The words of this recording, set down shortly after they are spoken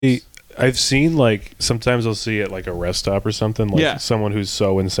I've seen, like, sometimes I'll see at, like, a rest stop or something, like, someone who's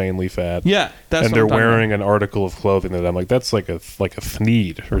so insanely fat. Yeah, that's and what they're I'm talking wearing about. an article of clothing that I'm like, that's like a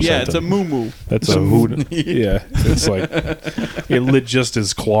thneed or something. Yeah, it's a moo-moo. That's a hood. Yeah, it's like it just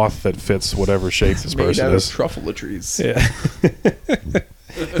is cloth that fits whatever shape this person Made out is. of truffleatries. Yeah.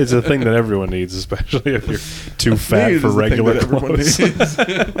 It's a thing that everyone needs, especially if you're too fat for regular clothes.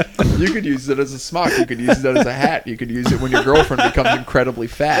 You could use it as a smock. You could use it as a hat. You could use it when your girlfriend becomes incredibly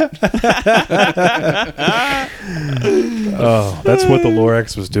fat. Oh, that's what the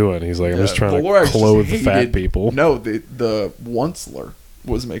Lorax was doing. He's like, I'm just trying to clothe fat people. No, the Onceler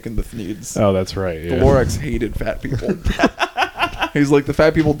was making the thneeds. Oh, that's right. Yeah. The Lorax hated fat people. He's like, the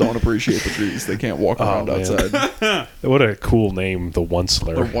fat people don't appreciate the trees. They can't walk around outside. What a cool name, the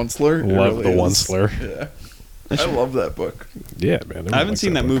Onceler. The Onceler? Love the Onceler. Yeah. I love that book. Yeah, man. I haven't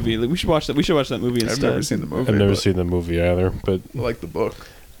seen that movie. Like, we should watch that. We should watch that movie instead. I've never seen the movie. I've never seen the movie either, but I like the book.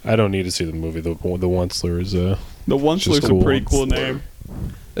 I don't need to see the movie. The Onceler is the Onceler's a pretty cool name,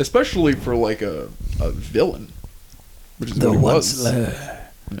 especially for like a villain, which is the Onceler.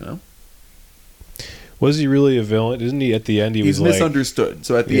 You know, was he really a villain? Isn't he at the end? He's misunderstood.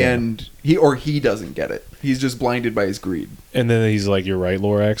 So at the end, he doesn't get it. He's just blinded by his greed. And then he's like, "You're right,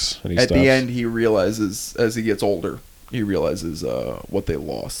 Lorax." And he stops. The end, he realizes as he gets older, he realizes what they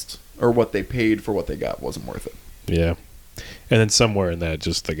lost or what they paid for what they got wasn't worth it. Yeah. And then somewhere in that,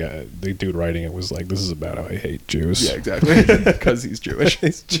 just the dude writing it was like, "This is about how I hate Jews." Yeah, exactly. Because he's Jewish.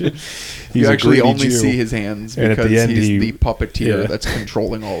 He's you actually only Jew. See his hands and because at the end, he's the puppeteer that's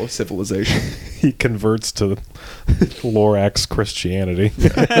controlling all of civilization. He converts to Lorax Christianity.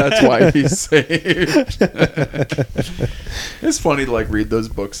 That's why he's saved. It's funny to like read those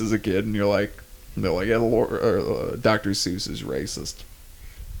books as a kid, and they're like, yeah, Dr. Seuss is racist.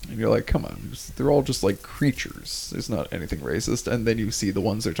 And you're like, come on, they're all just like creatures. There's not anything racist. And then you see the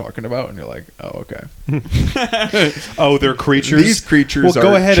ones they're talking about, and you're like, oh, okay. Oh, they're creatures? These creatures are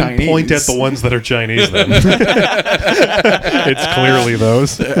Well, go ahead Chinese. And point at the ones that are Chinese then. It's clearly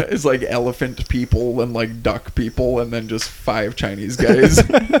those. It's like elephant people and like duck people, and then just 5 Chinese guys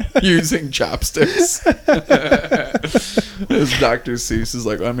using chopsticks. As Dr. Seuss is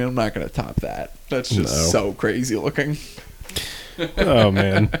like, I mean, I'm not going to top that. That's just so crazy looking. Oh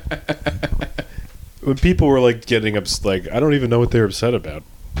man, when people were like getting upset, like I don't even know what they're upset about.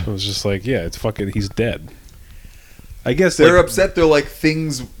 I was just like, yeah, it's fucking, he's dead. I guess they're upset. They're like,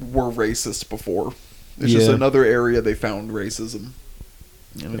 things were racist before. It's just another area they found racism,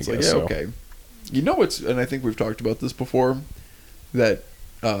 and it's like, yeah, okay. You know, and I think we've talked about this before. That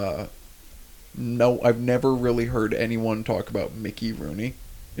no, I've never really heard anyone talk about Mickey Rooney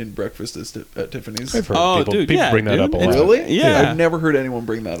in Breakfast at Tiffany's. I've heard people bring that up a lot. Really? Yeah. I've never heard anyone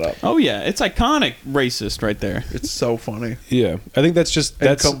bring that up. Oh yeah, it's iconic racist right there. It's so funny. Yeah, I think that's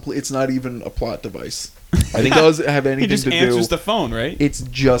it's not even a plot device. I think it doesn't have anything to do. He just answers the phone, right? It's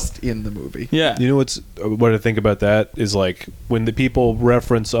just in the movie. Yeah. You know what I think about that is like when the people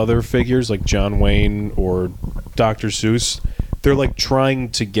reference other figures like John Wayne or Dr. Seuss, they're like trying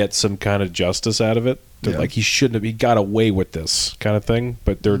to get some kind of justice out of it. They're like, he got away with this kind of thing,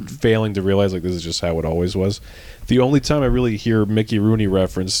 but they're failing to realize like this is just how it always was. The only time I really hear Mickey Rooney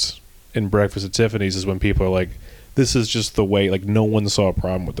referenced in Breakfast at Tiffany's is when people are like, this is just the way, like no one saw a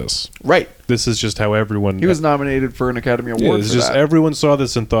problem with this. Right. This is just how everyone... He was nominated for an Academy Award it's for just that. Everyone saw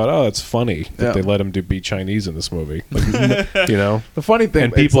this and thought, oh, it's funny that they let him be Chinese in this movie. Like, you know? The funny thing...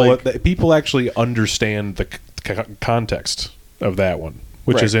 And people actually understand the context of that one,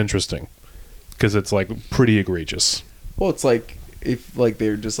 which is interesting. Because it's like pretty egregious. Well, it's like if like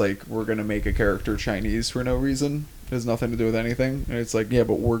they're just like, we're gonna make a character Chinese for no reason. It has nothing to do with anything. And it's like, yeah,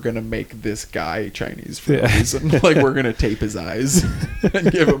 but we're gonna make this guy Chinese for no reason. Like we're gonna tape his eyes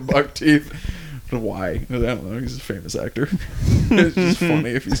and give him buck teeth. Why? I don't know. He's a famous actor. It's just funny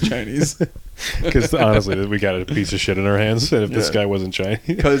if he's Chinese. Because honestly, we got a piece of shit in our hands. And if this guy wasn't Chinese,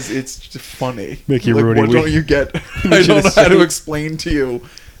 because it's just funny. Mickey like, Rooney. What don't you get? I don't know how to explain to you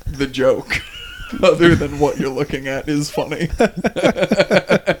the joke. Other than what you're looking at is funny. That'd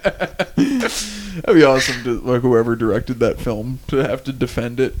be awesome to like whoever directed that film to have to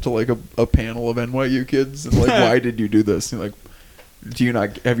defend it to like a panel of NYU kids and like, why did you do this? And like,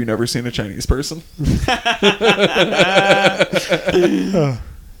 have you never seen a Chinese person?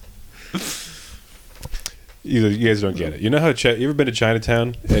 You guys don't get it. You know how you ever been to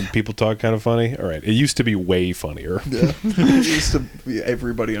Chinatown and people talk kind of funny? All right, it used to be way funnier. Yeah, it used to be,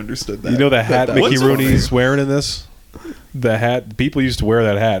 everybody understood that. You know the hat Mickey Rooney's wearing in this? The hat, people used to wear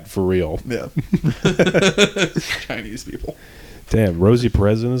that hat for real. Yeah. Chinese people. Damn, Rosie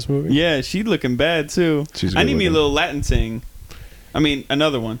Perez in this movie? Yeah, she looking bad too. She's I need me a looking. little Latin sing. I mean,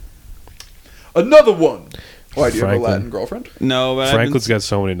 another one. Another one. Why, do you have a Franklin. Latin girlfriend? No, but Franklin's got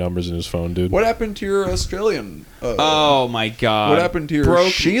so many numbers in his phone, dude. What happened to your Australian? Oh my god! What happened to your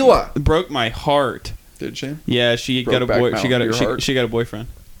Sheila? Broke my heart. Did she? Yeah, she got a boy. She got a boyfriend.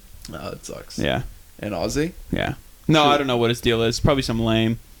 Oh, it sucks. Yeah. And Aussie? Yeah. No, I don't know what his deal is. Probably some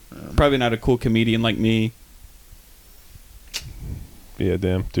lame. Probably not a cool comedian like me. Yeah,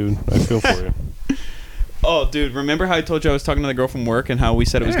 damn, dude. I feel for you. Oh, dude, remember how I told you I was talking to the girl from work and how we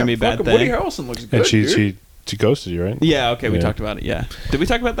said it was going to be a bad thing? Woody Harrelson looks good, And dude. she ghosted you, right? Yeah, okay, we Yeah. talked about it, yeah. Did we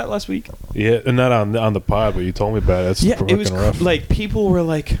talk about that last week? Yeah, and not on the pod, but you told me about it. That's Yeah, fucking it was rough. like people were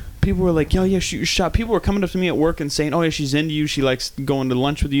like, yo, yeah, shoot your shot. People were coming up to me at work and saying, oh, yeah, she's into you. She likes going to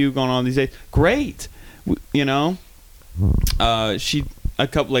lunch with you, going on these days. Great. You know?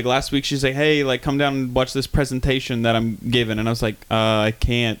 Last week, she's like, hey, like, come down and watch this presentation that I'm giving. And I was like, I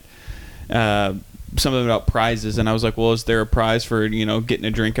can't. Something about prizes. And I was like, well, is there a prize for, getting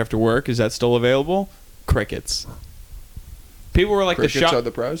a drink after work? Is that still available? Crickets. People were like, Crickets are the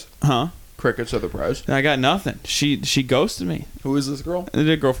prize? Huh? Crickets are the prize? I got nothing. She ghosted me. Who is this girl?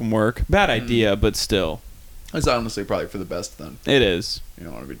 The girl from work. Bad idea, but still. It's honestly probably for the best then. It is. You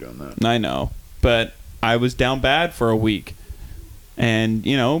don't want to be doing that. I know. But I was down bad for a week. And,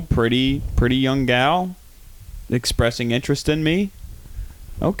 pretty young gal expressing interest in me.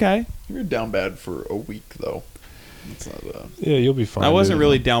 Okay. You're down bad for a week, though. It's not yeah, you'll be fine. I wasn't dude.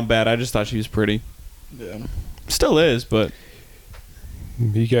 really down bad. I just thought she was pretty. Yeah. Still is, but...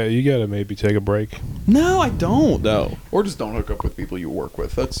 You got to maybe take a break. No, I don't, though. Or just don't hook up with people you work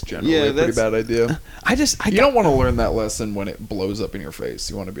with. That's generally a pretty bad idea. You don't want to learn that lesson when it blows up in your face.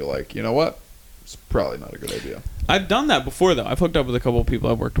 You want to be like, you know what? It's probably not a good idea. I've done that before, though. I've hooked up with a couple of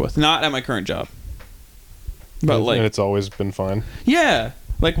people I've worked with. Not at my current job. But, And it's always been fine. Yeah.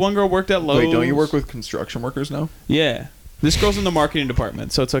 Like, one girl worked at Lowe's. Wait, don't you work with construction workers now? Yeah. This girl's in the marketing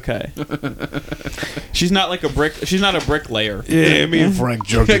department, so it's okay. She's not like she's not a bricklayer. Yeah, me and Frank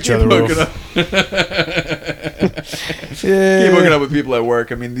joked each other off. Keep hooking up with people at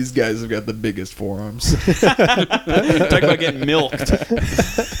work. I mean, these guys have got the biggest forearms. Talk about getting milked.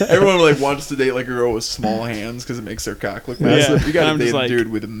 Everyone wants to date a girl with small hands because it makes their cock look massive. Yeah. You got I'm to just date a dude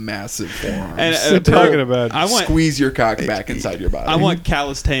with massive forearms. And Talking about squeeze your cock back inside your body. I want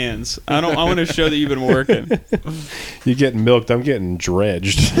calloused hands. I want to show that you've been working. You getting milked, I'm getting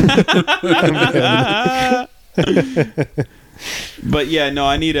dredged. But yeah, no,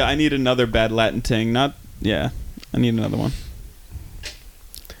 I need another bad Latin ting. I need another one.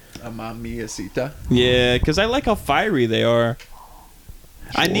 A mamiacita. Yeah, because I like how fiery they are.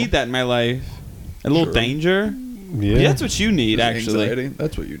 I Sure. need that in my life. A little danger. Yeah. That's what you need, There's actually. anxiety.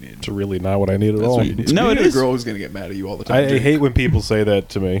 That's what you need. It's really not what I need at all. What you need. No, You it need is. a girl who's gonna get mad at you all the time. I hate when people say that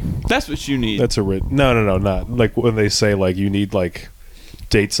to me. That's what you need. That's no, not like when they say you need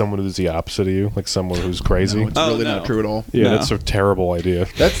date someone who's the opposite of you, like someone who's crazy. No, it's really not true at all. Yeah, No. that's a terrible idea.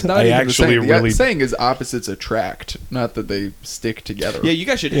 That's not I even actually the saying. really The saying is opposites attract, not that they stick together. Yeah, you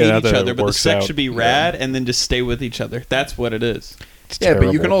guys should Yeah, hate not each that it other, but the works sex out. should be rad, and then just stay with each other. That's what it is. It's Yeah, but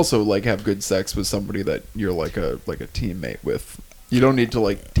you terrible. can also have good sex with somebody that you're like a teammate with. You don't need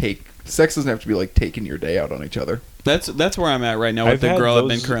to take sex doesn't have to be taking your day out on each other. That's where I'm at right now with I've the had girl I've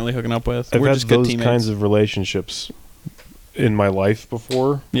been those- currently hooking up with. I've We're had just good those teammates. kinds of relationships in my life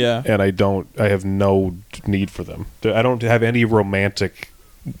before, Yeah. and I have no need for them. I don't have any romantic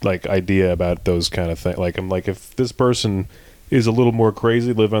idea about those kind of things. I'm if this person is a little more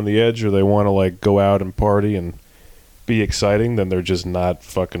crazy, live on the edge, or they want to go out and party and be exciting, then they're just not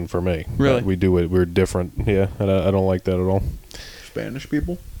fucking for me. Really? We do it. We're different. Yeah, and I don't like that at all. Spanish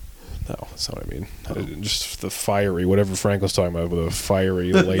people. No, that's not what I mean. Just the fiery, whatever Frank was talking about with a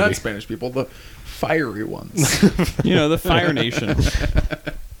fiery lady. Not Spanish people, the fiery ones. The Fire Nation.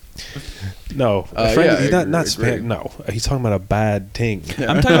 No, yeah, Frank, I he's not agree. Spanish. No, he's talking about a bad ting.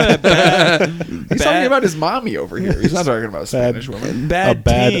 I'm talking about a bad... He's talking about his mommy over here. He's not talking about a Spanish woman. A bad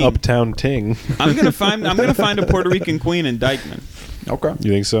ting. uptown ting. I'm gonna find a Puerto Rican queen in Dykeman. Okay.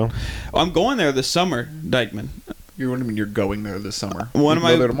 You think so? I'm going there this summer, Dykeman. What do you mean you're going there this summer? One You of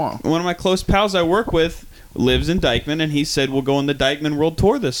can go there tomorrow. my close pals I work with lives in Dykeman, and he said we'll go on the Dykeman World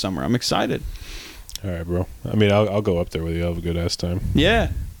Tour this summer. I'm excited. All right, bro. I mean, I'll go up there with you. I'll have a good ass time. Yeah.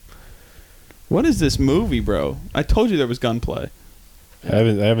 What is this movie, bro? I told you there was gunplay. I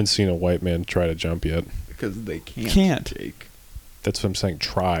haven't seen a white man try to jump yet. Because they can't. Can't. Jake. That's what I'm saying.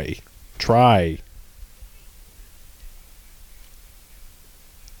 Try.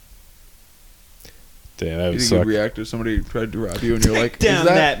 Damn, that You would think suck. you'd react if somebody tried to rob you and you're like, Down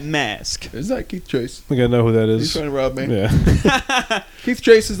is that mask. Is that Keith Chase? I think I know who that He's is. trying to rob me. Yeah. Keith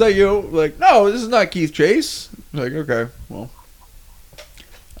Chase, is that you? Like, no, this is not Keith Chase. Like, okay, well,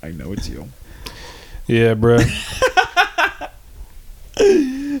 I know it's you. Yeah, bro.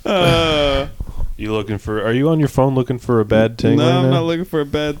 Uh, You looking for? Are you on your phone looking for a bad ting? no, right I'm now? not looking for a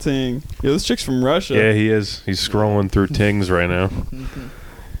bad ting. Yo, this chick's from Russia. Yeah, he is. He's scrolling through tings right now.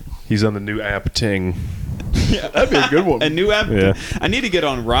 He's on the new app Ting. Yeah. That'd be a good one. A new app. Yeah. I need to get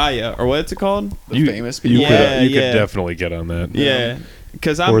on Raya, or what's it called? The famous people. You Yeah, could yeah. definitely get on that. Yeah,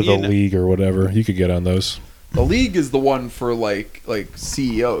 because I'm Or the you know, league or whatever. You could get on those. The league is the one for like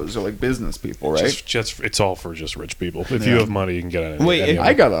CEOs or like business people, right? Just it's all for just rich people. If Yeah. you have money, you can get on it. Wait,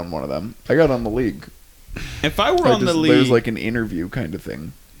 I got on one of them. I got on the league. If I were on the league, There's like an interview kind of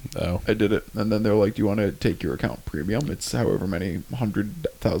thing. Oh. I did it, and then they're like, "Do you want to take your account premium? It's however many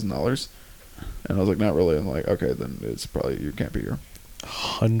 $100,000." And I was like, "Not really." I'm like, "Okay, then it's probably you can't be here.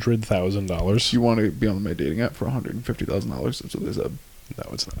 $100,000? You want to be on my dating app for $150,000?" That's what they said. No,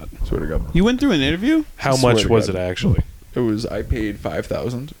 it's not. Swear to God. you went through an interview. How Swear much to was God. it actually? It was I paid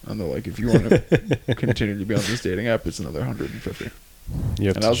 $5,000, and they're like, "If you want to continue to be on this dating app, it's another $150." You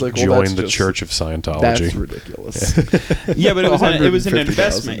have And to I was like, well, that's join the just- Church of Scientology. That's ridiculous. Yeah, but it was an $150,000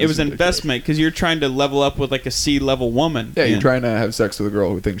 investment. It is was an ridiculous. investment because you're trying to level up with like a C level woman. Yeah, you're trying to have sex with a girl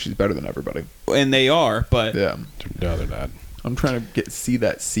who thinks she's better than everybody. and they are, but Yeah, No, they're not. I'm trying to see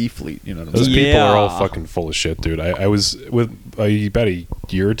that C fleet. You know what I'm Those saying? people are all Yeah. fucking full of shit, dude. I was with about a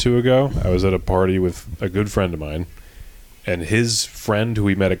year or two ago. I was at a party with a good friend of mine, and his friend who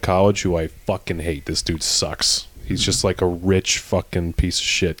we met at college, who I fucking hate. This dude sucks. He's just like a rich fucking piece of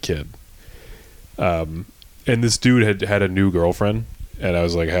shit kid. And this dude had a new girlfriend, and I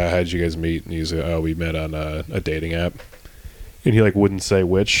was like, "How'd you guys meet?" And he's like, "Oh, we met on a dating app," and he like wouldn't say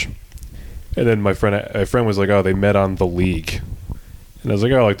which. And then my friend was like, "Oh, they met on the league," and I was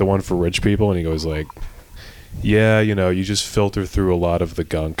like, "Oh, like the one for rich people," and he goes like, "Yeah, you know, you just filter through a lot of the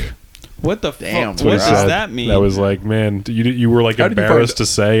gunk." what the Damn, fuck? What that's does what he that mean? I was like, "Man, you were like How did you embarrassed find-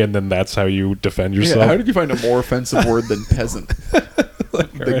 to say, and then that's how you defend Yeah, yourself." how did you find a more offensive word than peasant?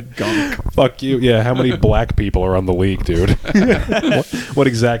 The gunk. Fuck you. Yeah, how many black people are on the league, dude? what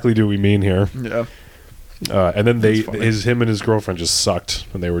exactly do we mean here? Yeah. And then That's funny. him and his girlfriend just sucked,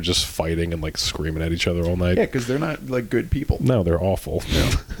 and they were just fighting and like screaming at each other all night. Yeah, because they're not like good people. No, they're awful.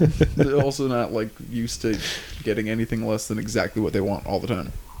 They're also not like used to getting anything less than exactly what they want all the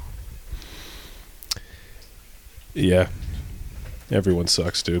time. Yeah, everyone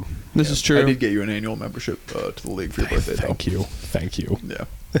sucks, dude. This Yeah. is true. I did get you an annual membership to the league for your birthday. Thank you. Yeah.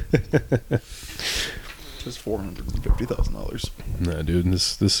 Just $450,000. Nah, dude,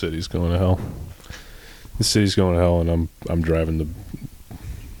 this city's going to hell. This city's going to hell, and I'm driving the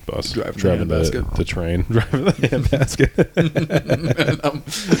bus, Driving the handbasket. the train, driving the handbasket. And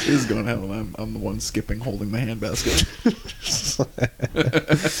this is going to hell, and I'm the one skipping, holding the handbasket.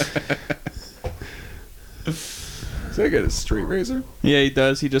 So I got a straight razor. Yeah, he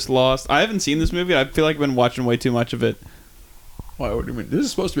does. He just lost. I haven't seen this movie. I feel like I've been watching way too much of it. Why? What do you mean? This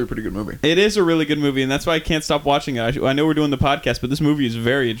is supposed to be a pretty good movie. It is a really good movie, and that's why I can't stop watching it. I know we're doing the podcast, but this movie is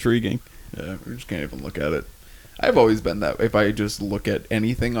very intriguing. Yeah, we just can't even look at it. I've always been that. If I just look at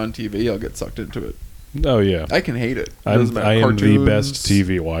anything on TV, I'll get sucked into it. Oh yeah, I can hate it. I am the Cartoons, best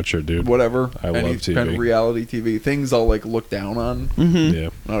TV watcher, dude. Whatever. I love Any TV. kind of reality TV. Things I'll like look down on. Mm-hmm. Yeah,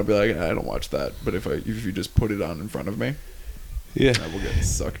 And I'll be like, I don't watch that. But if you just put it on in front of me, yeah. I will get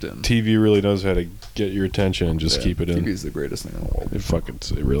sucked in. TV really knows how to get your attention and just Yeah, keep it in. TV is the greatest thing in the world.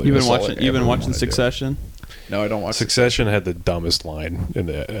 It really You've is. been all I watching. ever You've been watching wanna do. Succession. No, I don't watch Succession had the dumbest line in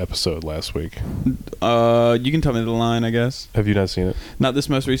the episode last week. You can tell me the line, I guess. Have you not seen it? Not this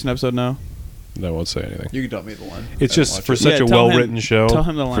most recent episode, no. I won't say anything. You can tell me the line. It's I just don't for watch it. such Yeah, a tell well-written him- show. tell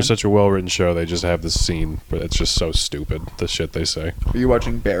him the line. For such a well-written show, they just have this scene, but it's just so stupid. The shit they say. Are you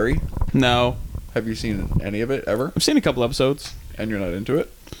watching Barry? No, Have you seen any of it ever? I've seen a couple episodes. And you're not into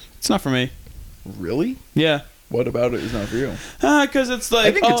it? It's not for me. Really? Yeah, What about it is not for you? because it's like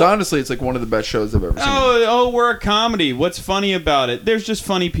I think it's honestly, it's like one of the best shows I've ever seen. Oh, we're a comedy. What's funny about it? There's just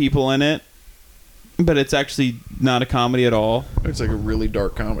funny people in it, but it's actually not a comedy at all. It's like a really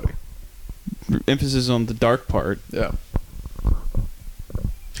dark comedy. Emphasis on the dark part. Yeah.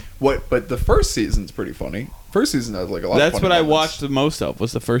 But the first season's pretty funny. First season has like a lot of That's funny what I moments. watched the most of.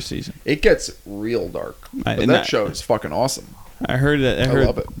 Was the first season. It gets real dark. But and that show is fucking awesome. I heard that. I heard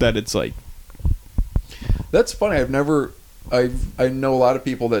love it. that it's like. That's funny. I know a lot of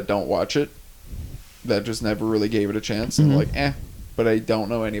people that don't watch it, that just never really gave it a chance, and Mhm. like, but I don't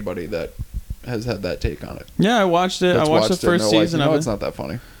know anybody that has had that take on it. Yeah, I watched it. That's I watched the it, and first they're like, season no, of it's it. not that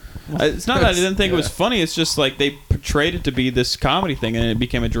funny. It's not that I didn't think it was Yeah. funny. It's just like they portrayed it to be this comedy thing, and it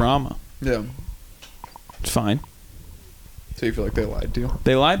became a drama. Yeah. It's fine. So you feel like they lied to you?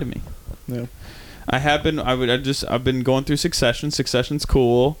 They lied to me. Yeah. I have been. I've been going through Succession. Succession's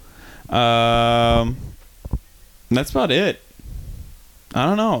cool. That's about it. I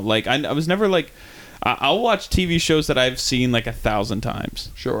don't know. Like I was never like. I'll watch TV shows that I've seen like 1,000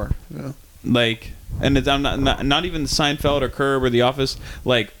 times. Sure. Yeah. Like, and I'm not even Seinfeld or Curb or The Office.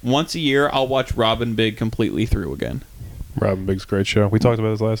 Like once a year, I'll watch Robin Big completely through again. Robin Big's a great show. We talked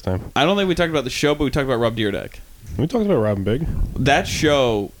about this last time. I don't think we talked about the show, but we talked about Rob Dyrdek. We talked about Robin Big. That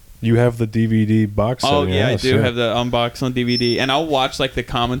show. You have the DVD box set. Oh in your yeah, house, I do have the unbox on DVD, and I'll watch like the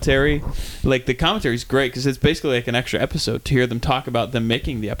commentary. Like the commentary's great because it's basically like an extra episode to hear them talk about them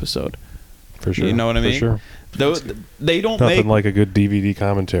making the episode. For sure. You know what I mean? For sure. They don't Nothing make like a good DVD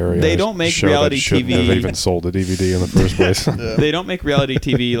commentary. They on a don't make show reality that shouldn't TV. have even sold a DVD in the first place. Yeah. They don't make reality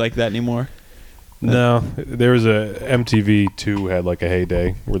TV like that anymore. No, there was a MTV2 had like a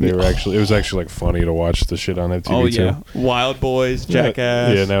heyday where they were actually. It was actually like funny to watch the shit on MTV2. Oh yeah, Wild Boys,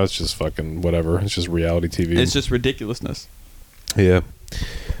 Jackass. Yeah, now it's just fucking whatever. It's just reality TV. It's just ridiculousness. Yeah,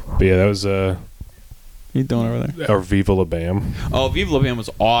 but yeah, that was What are you doing over there? our Viva La Bam. Oh, Viva La Bam was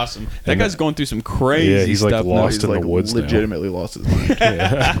awesome. That And guy's going through some crazy Yeah, he's, like, stuff. lost He's in the like woods now. legitimately lost his mind.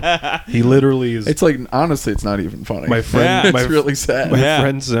 Yeah. He literally is. It's like honestly, it's not even funny. My friend, Yeah. my it's really sad. My Yeah.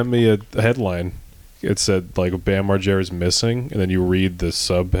 friend sent me a headline. It said like Bam Margera's missing, and then you read the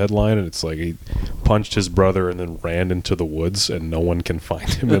sub headline, and it's like he punched his brother and then ran into the woods, and no one can find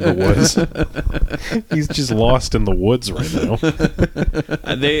him in the woods. He's just lost in the woods right now.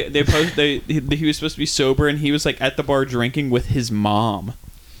 He was supposed to be sober, and he was like at the bar drinking with his mom.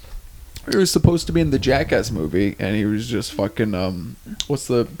 He was supposed to be in the Jackass movie, and he was just fucking. What's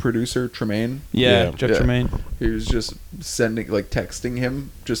the producer? Tremaine. Yeah, Yeah. Jeff Yeah. Tremaine. He was just texting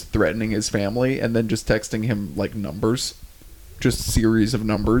him, just threatening his family, and then just texting him like numbers, just series of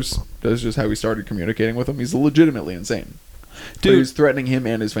numbers. That's just how he started communicating with him. He's legitimately insane. But Dude, he was threatening him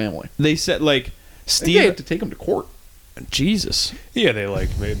and his family. they said like They Steve. had to take him to court. Jesus. Yeah, they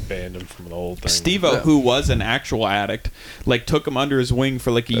banned him from the whole thing. Steve-O, Yeah. who was an actual addict, like took him under his wing for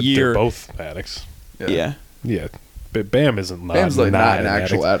like a They're year. both addicts. Yeah. Yeah, but Bam isn't not. Bam's like not an an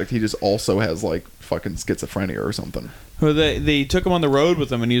actual addict. He just also has like fucking schizophrenia or something. Well, they took him on the road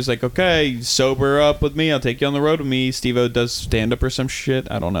with him, and he was like, "Okay, sober up with me. I'll take you on the road with me." Steve-O does stand up or some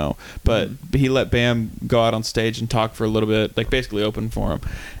shit. I don't know, but he let Bam go out on stage and talk for a little bit, like basically open for him,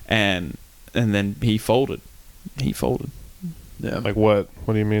 and then he folded. He folded. Yeah. Like what?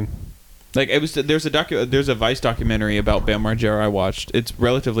 What do you mean? Like it was. There's a Vice documentary about Bam Margera I watched. It's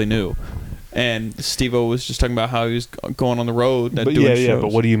relatively new, and Steve-O was just talking about how he was going on the road. But doing yeah. shows.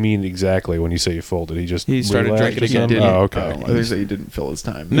 But what do you mean exactly when you say you folded? He started relapsed drinking or again. something? Oh, okay. I think he didn't fill his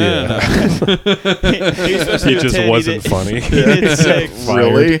time. No, no. He was supposed to He do just 10, wasn't did- funny. He did 6.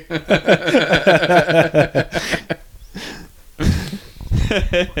 Really?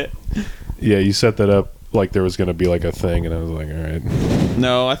 Yeah, you set that up like there was going to be like a thing, and I was like, all right.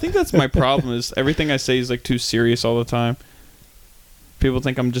 No, I think that's my problem. Is everything I say is like too serious all the time. People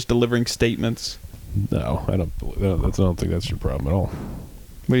think I'm just delivering statements. No, I don't think that's your problem at all.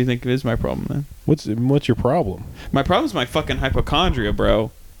 What do you think is my problem then? What's your problem? My problem is my fucking hypochondria,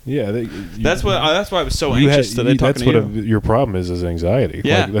 bro. Yeah, That's why I was so you anxious today that's talking what to you. your problem is anxiety.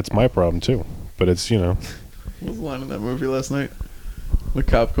 Yeah. Like, that's my problem too. But it's What was the line in that movie last night? The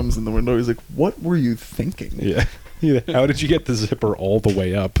cop comes in the window. He's like, "What were you thinking?" yeah. Yeah. How did you get the zipper all the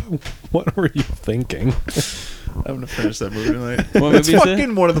way up? What were you thinking? I'm gonna finish that movie tonight. What It's movie is it?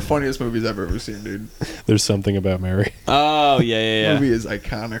 fucking one of the funniest movies I've ever seen, dude. There's something about Mary. Oh yeah. Movie is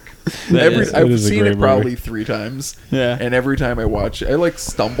iconic. That is- it I've is a seen great it probably movie. 3 times. Yeah. And every time I watch it, I like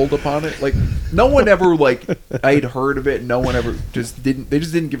stumbled upon it. Like no one ever like I'd heard of it. No one ever they just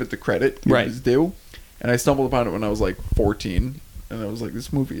didn't give it the credit it Right. was due. And I stumbled upon it when I was like 14, and I was like,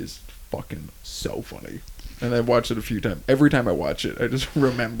 this movie is fucking so funny. And I watched it a few times. Every time I watch it, I just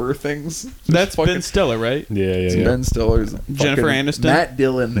remember things. That's fucking, Ben Stiller, right? it's Yeah. Ben Stiller's Jennifer fucking- Aniston? Matt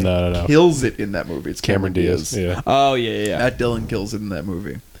Dillon No. kills it in that movie. It's Cameron Diaz. Yeah. Oh yeah. Matt Dillon kills it in that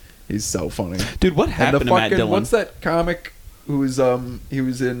movie. He's so funny. Dude, what And happened the to Matt fucking Dillon? what's that comic who's he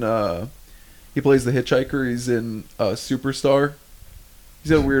was in he plays the hitchhiker. He's in Superstar.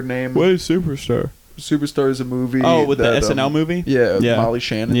 He's got a weird name. What is Superstar? Superstar is a movie. Oh, with the that, SNL movie? Yeah, Yeah. Molly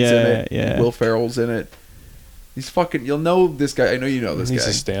Shannon's in Yeah, it. yeah. Will Ferrell's in it. He's fucking. You'll know this guy. I know you know this He's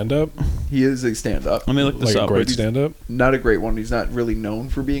guy. a stand-up. He is a stand-up. Let me look this Like a up. great But he's stand-up. Not a great one. He's not really known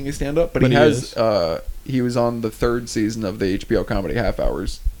for being a stand-up, but But he he has. is. He was on the 3rd season of the HBO comedy Half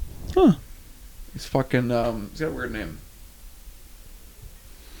Hours. Huh. He's fucking. He's got a weird name.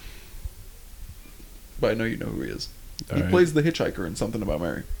 But I know you know who he is. All He right. plays the hitchhiker in Something About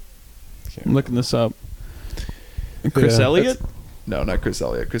Mary. I'm looking this up. Chris Yeah. Elliott? No, not Chris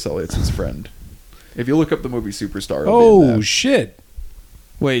Elliott. Chris Elliott's his friend. If you look up the movie Superstar, it'll be in that. shit!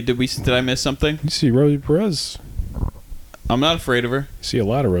 Wait, did I miss something? You see Rosie Perez. I'm not afraid of her. You see a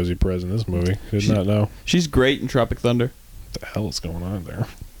lot of Rosie Perez in this movie. Did not know. She's great in Tropic Thunder. What the hell is going on there?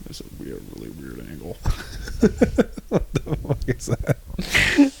 That's a really weird angle. What the fuck is that?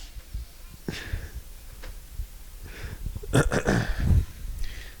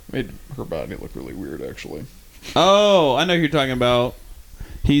 Made her body look really weird, actually. Oh, I know who you're talking about.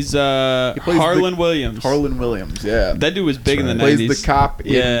 He's Harlan Williams. Harlan Williams, yeah. That dude was big in the Plays 90s. the cop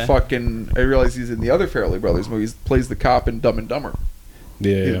in Yeah. fucking... I realize he's in the other Farrelly Brothers movies. Plays the cop in Dumb and Dumber.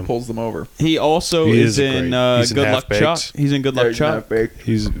 Yeah, He pulls them over. He also He is is in great. He's in Good Luck Half-Baked. Chuck. He's in Good Luck Chuck. Half-Baked.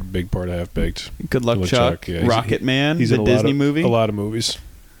 He's a big part of Half Baked. Good Luck Chuck. Yeah, Rocket Man, he's the in Disney movie. A lot of movies.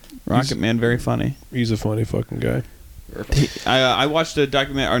 Rocket Man, very funny. He's a funny fucking guy. I watched a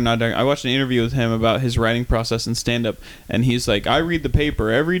I watched an interview with him about his writing process and stand-up, and he's like, I read the paper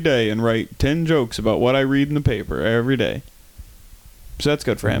every day and write 10 jokes about what I read in the paper every day. So that's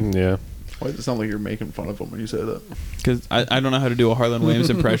good for him. Yeah. Why does it sound like you're making fun of him when you say that? Because I don't know how to do a Harlan Williams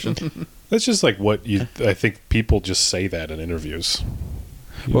impression. That's just like what I think people just say that in interviews.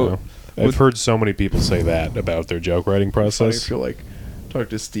 You Well, know? I've heard so many people say that about their joke writing I process. feel like talk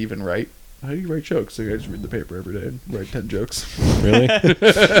to Stephen Wright. How do you write jokes? Like, I just read the paper every day and write 10 jokes. Really?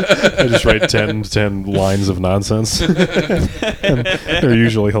 I just write 10 lines of nonsense. They're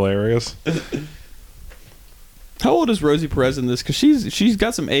usually hilarious. How old is Rosie Perez in this? Because she's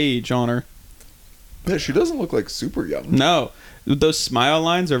got some age on her. Yeah, she doesn't look like super young. No, those smile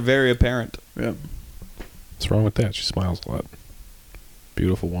lines are very apparent. Yeah. What's wrong with that? She smiles a lot.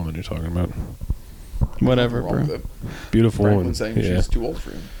 Beautiful woman you're talking about. Whatever, Nothing wrong bro. with it. Beautiful woman. Franklin's saying Yeah. she's too old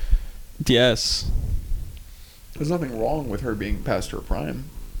for him. Yes. There's nothing wrong with her being past her prime.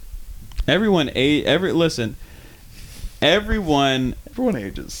 Everyone listen. Everyone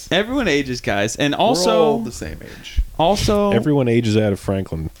ages. Everyone ages, guys, and We're all also the same age. Everyone ages out of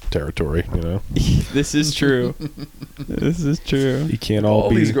Franklin territory, you know. This is true. This is true. You can't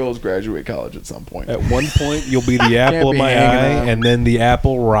all be. These girls graduate college at some point. At one point, you'll be the apple of be my hanging eye, out. and then the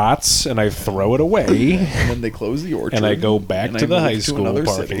apple rots, and I throw it away, And then they close the orchard. and I go back and to I the move high to school another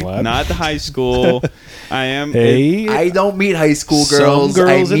parking city. lot. Not the high school. I am. Hey, I don't meet high school Some girls.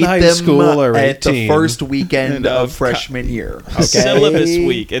 girls I in meet high them school are at the 18. first weekend And, of freshman year. Okay? Syllabus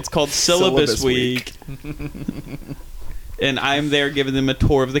week. It's called syllabus Syllabus week. And I'm there giving them a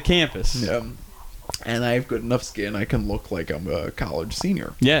tour of the campus. Yeah. And I have good enough skin. I can look like I'm a college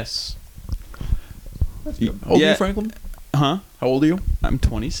senior. Yes. That's good. How old are Yeah. you, Franklin? Huh? How old are you? I'm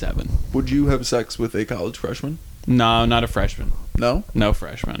 27. Would you have sex with a college freshman? No, not a freshman. No. No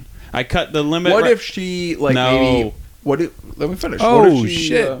freshman. I cut the limit. What if she No. maybe? Let me finish. Oh, what if she,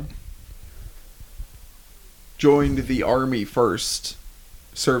 shit. joined the army first,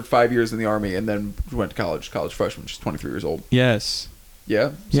 served 5 years in the army, and then went to college. College freshman. She's 23 years old. Yes. Yeah.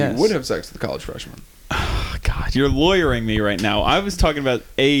 So Yes. you would have sex with a college freshman. Oh, God, you're lawyering me right now. I was talking about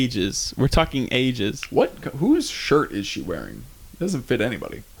ages. We're talking ages. What? Whose shirt is she wearing? It doesn't fit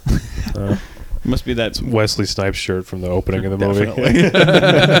anybody. Must be that. Wesley Snipes shirt from the opening of the movie.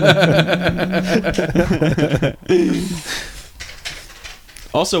 Definitely.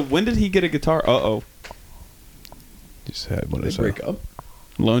 Also, when did he get a guitar? Uh-oh. Just had one They of break up.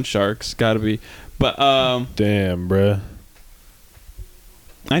 Loan Sharks, gotta be. But, Damn, bruh.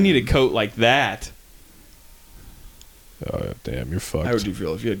 I need a coat like that. Oh, damn, you're fucked. How would you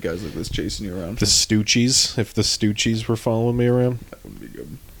feel if you had guys like this chasing you around? The Stoochies, if the Stoochies were following me around, That would be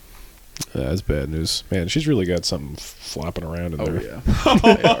good. that's bad news. Man, she's really got something flopping around in Oh there. yeah.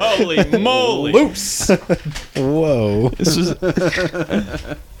 Holy moly. Loose. Whoa. This is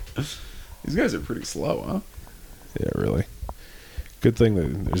These guys are pretty slow, huh? Yeah, really. Good thing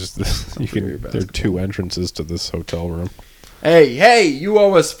that there's there are two entrances to this hotel room. Hey, you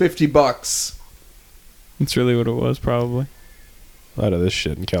owe us $50. That's really what it was, probably. A lot of this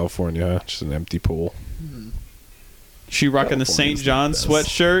shit in California, huh? Just an empty pool. She rocking the California's St. the John's best.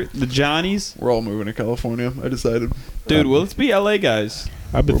 sweatshirt, the Johnnies. We're all moving to California. I decided. Dude, well, let's be LA guys.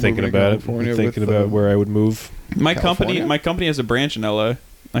 I've been We're thinking moving to about it. I've California been thinking with, about where I would move. My California? company has a branch in LA.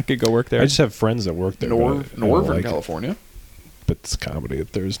 I could go work there. I just have friends that work there. but I don't Northern like it. California. But it's comedy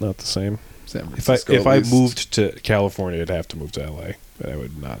up there is not the same. San If Francisco. if at I least. moved to California, I'd have to move to LA. But I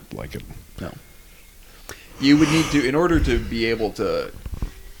would not like it. No. You would need to, in order to be able to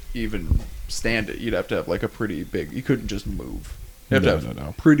even stand it, you'd have to have like a pretty big, you couldn't just move. You have to have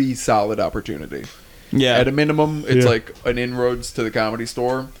No. pretty solid opportunity. yeah. At a minimum, it's Yeah. like an inroads to the Comedy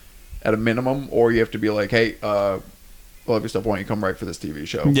Store at a minimum, or you have to be like, hey, we'll have your stuff, why don't you come write for this TV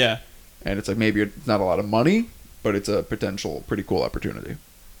show? Yeah. And it's like, maybe it's not a lot of money, but it's a potential pretty cool opportunity.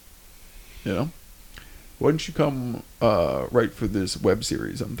 You know? why don't you come write for this web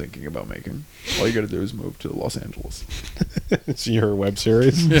series I'm thinking about making? All you got to do is move to Los Angeles. It's your web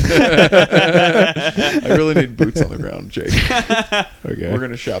series. I really need boots on the ground, Jake. Okay. We're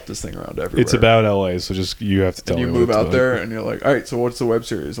going to shop this thing around everywhere. It's about LA, so just you have to tell and me. you move what it's out about. there, and you're like, all right, so what's the web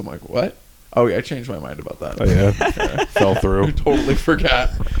series? I'm like, what? Oh, yeah, I changed my mind about that. Oh yeah, fell through. Totally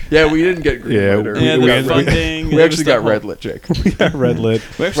forgot. Yeah, we didn't get green Yeah, lit. Yeah, we the got funding. We actually got red lit, Jake. We got red lit.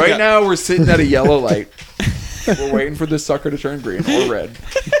 We actually Right got- now, we're sitting at a yellow light. We're waiting for this sucker to turn green or red.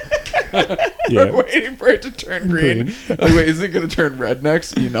 Yeah. We're waiting for it to turn green. Like, wait, is it going to turn red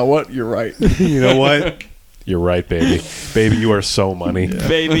next? You know what? You're right. You know what? You're right, baby. Baby, you are so money.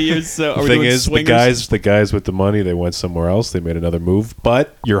 Baby, you're so. The thing is, the guys with the money, they went somewhere else. They made another move.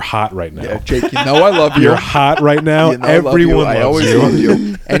 But you're hot right now. Yeah, Jake, you know I love you. You're hot right now. You know I love Everyone you. loves I always you. love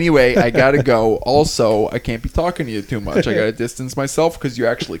you. Anyway, I gotta go. Also, I can't be talking to you too much. I gotta distance myself because you're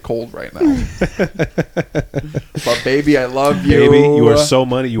actually cold right now. But baby, I love you. Baby, you are so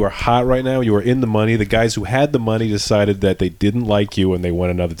money. You are hot right now. You are in the money. The guys who had the money decided that they didn't like you and they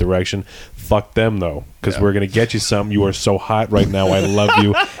went another direction. Fuck them, though, because we're going to get you some. You are so hot right now. I love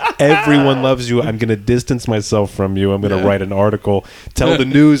you. Everyone loves you. I'm going to distance myself from you. I'm going to write an article. Tell the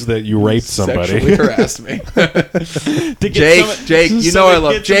news that you raped somebody. Sexually harassed me. To get Jake, you so know that I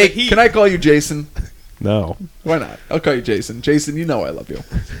love gets some of the Jake. heat. Can I call you Jason? No. Why not? I'll call you Jason. Jason, you know I love you,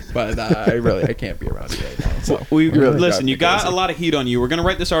 but I can't be around you right now. So Listen, you got a lot of heat on you. We're gonna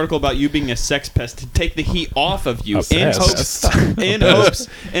write this article about you being a sex pest to take the heat off of you, A in pest?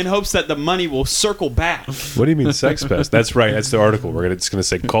 hopes that the money will circle back. What do you mean sex pest? That's right. That's the article. It's going to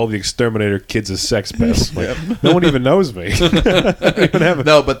say, call the exterminator kids a sex pest. Like, no one even knows me. I don't even have a-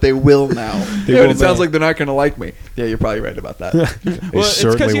 No, but they will now. They Yeah, will it sounds now. like they're not going to like me. Yeah, you're probably right about that. They Well, it's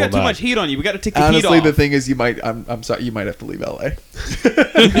certainly because you will got too not. much heat on you. We got to take the Honestly, heat the off. thing is, I'm sorry, you might have to leave LA.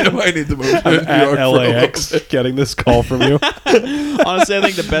 You might need to move to New York At for a LAX, little bit. getting this call from you. Honestly, I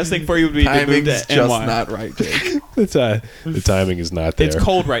think the best thing for you would be to move Timing's to just NY. not right, Jake. The timing is not there. It's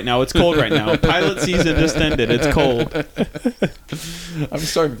cold right now. It's cold right now. Pilot season just ended. It's cold. I'm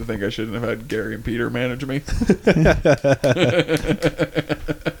starting to think I shouldn't have had Gary and Peter manage me.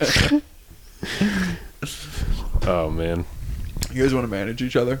 Oh, man. You guys want to manage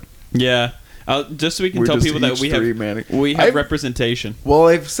each other? Yeah. Just so we can We're tell just people that each we three have manning- we have I've- representation. Well,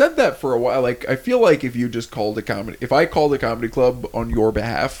 I've said that for a while. Like, I feel like if you just called a comedy, if I called a comedy club on your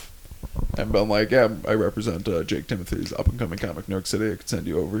behalf, and been like, yeah, I represent Jake Timothy's up and coming comic in New York City. I could send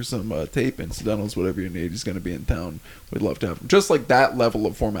you over some tape, incidentals, whatever you need. He's going to be in town. We'd love to have him. Just like that level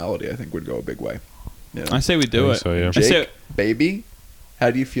of formality, I think would go a big way. You know? I say we do I it. think so, yeah. I Jake, say baby,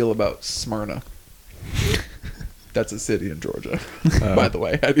 how do you feel about Smyrna? That's a city in Georgia, by the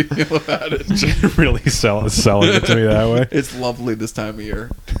way. How do you feel about it? Really selling it to me that way. It's lovely this time of year.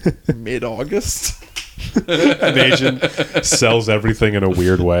 Mid-August. An Asian sells everything in a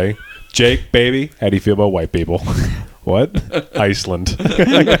weird way. Jake, baby, how do you feel about white people? What? Iceland.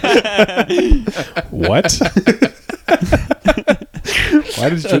 What? Why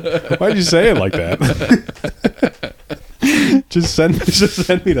did you say it like that? Just send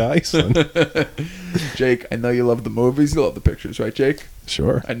me to Iceland. Jake, I know you love the movies. You love the pictures, right, Jake?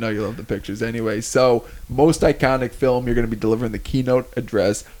 Sure. I know you love the pictures. Anyway, so most iconic film, you're going to be delivering the keynote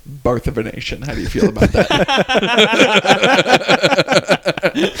address, Birth of a Nation. How do you feel about that?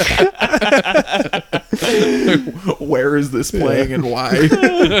 Where is this playing and why?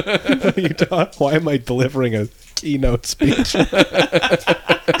 Why am I delivering a keynote speech on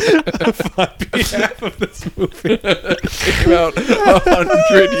behalf of this movie? About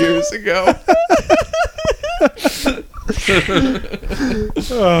 100 years ago.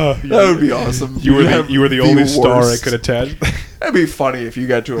 That would be awesome. You were the only star I worst. could attach. That'd be funny if you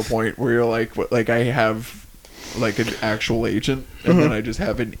got to a point where you're like, what, like I have like an actual agent, and then I just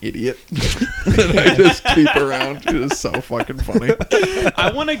have an idiot that I just keep around. It is so fucking funny.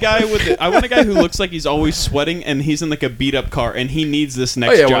 I want a guy who looks like he's always sweating and he's in like a beat up car and he needs this Oh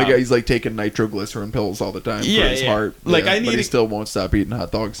next yeah, job. one guy he's like taking nitroglycerin pills all the time for his heart. Like, Yeah, I but need he to- still won't stop eating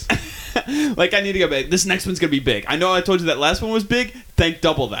hot dogs. Like, I need to go back. This next one's gonna be big. I know I told you that last one was big. Think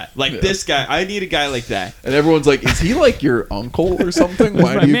double that. Like this guy, I need a guy like that. And everyone's like, "Is he like your uncle or something?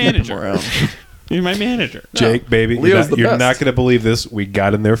 Why my do you keep manager. him around?" You're my manager. Jake, baby, Leo's the you're best. not going to believe this. We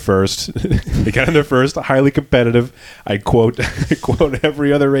got in there first. They got in there first, highly competitive. I quote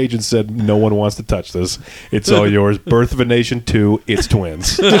every other agent said, no one wants to touch this. It's all yours. Birth of a Nation 2, it's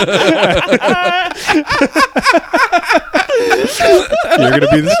twins. You're going to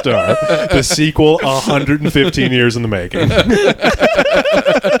be the star. The sequel, 115 years in the making.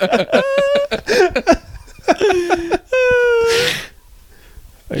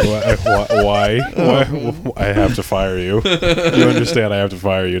 Like, why Why? I have to fire you. You understand? I have to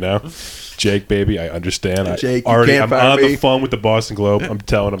fire you now. Jake, baby, I understand. Jake, I'm on me. the phone with the Boston Globe. I'm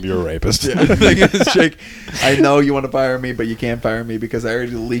telling them you're a rapist. Yeah, the thing is, Jake, I know you want to fire me, but you can't fire me because I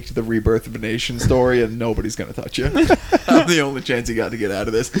already leaked the Rebirth of a Nation story, and nobody's going to touch you. I'm the only chance you got to get out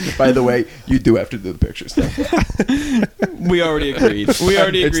of this. By the way, you do have to do the picture stuff. We already agreed. We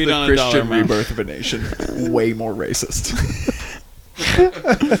already agreed it's on the a dollar Christian amount. Rebirth of a Nation. Way more racist.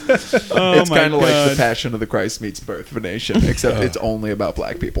 Oh It's my kind of like the God. Passion of the Christ meets Birth of a Nation, except it's only about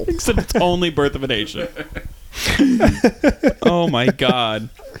black people. Except it's only Birth of a Nation. Oh my God.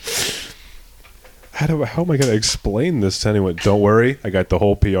 How am I going to explain this to anyone? Don't worry, I got the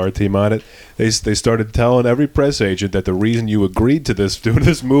whole PR team on it. They started telling every press agent that the reason you agreed to doing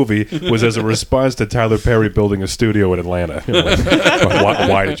this movie was as a response to Tyler Perry building a studio in Atlanta.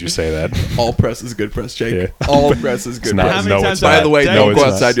 Why did you say that? All press is good press, Jake. Yeah. All press is good not. press. How many No, times it's have By I the way, said No, don't it's go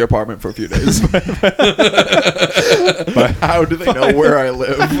not. outside your apartment for a few days. How do they know where I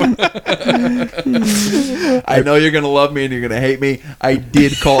live? I know you're going to love me and you're going to hate me. I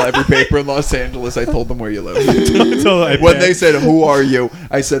did call every paper in Los Angeles. I told them where you live. When they said, "Who are you?"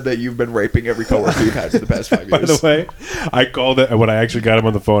 I said that you've been raping every coworker you've had for the past 5 years. By the way, I called it, and when I actually got him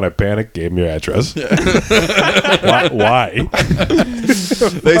on the phone, I panicked, gave him your address. Why?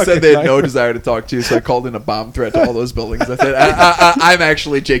 They said they had no desire to talk to you, so I called in a bomb threat to all those buildings. I said, I'm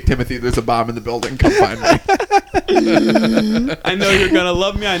actually Jake Timothy. There's a bomb in the building. Come find me. I know you're gonna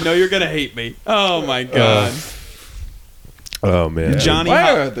love me. I know you're gonna hate me. Oh my God. Oh, man. Johnny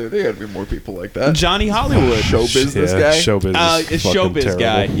Why are there got to be more people like that? Johnny Hollywood. Show business Yeah, guy? Showbiz. A is fucking showbiz terrible.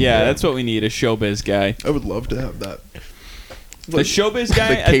 guy. Yeah, that's what we need. A showbiz guy. I would love to have that. The showbiz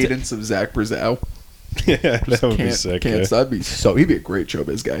guy. The cadence of Zach Brazow. Yeah, that would be Can't, sick. can't yeah. that'd be so. He'd be a great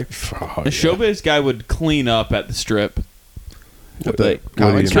showbiz guy. Oh, A yeah. showbiz guy would clean up at the strip. At the Like,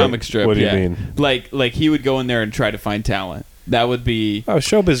 comic strip? comic strip. What do you yeah. mean? Like he would go in there and try to find talent. That would be. Oh,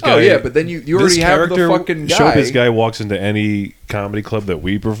 showbiz guy. Oh yeah, but then you This already have the character, fucking guy. Showbiz guy walks into any comedy club that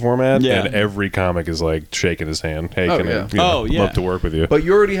we perform at, Yeah. and every comic is like shaking his hand. Hey, Oh, can yeah. I Oh, yeah. love to work with you. But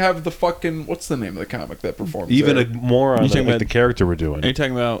you already have the fucking what's the name of the comic that performs? Even there? more on You the, talking like about- the character we're doing. Are you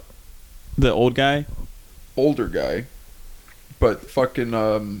talking about the old guy? older guy, but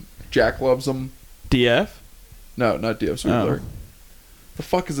fucking Jack loves him. DF? No, not D.F. Sweetler. The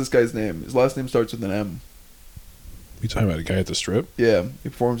fuck is this guy's name? His last name starts with an M. You talking about a guy at the strip? Yeah, he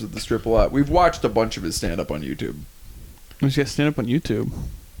performs at the strip a lot. We've watched a bunch of his stand up on YouTube. He's got stand up on YouTube.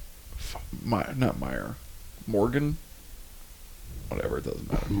 Not Meyer. Morgan? Whatever, it doesn't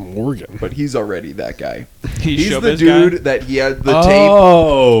matter. Morgan. But he's already that guy. He's the showbiz dude guy? that he had the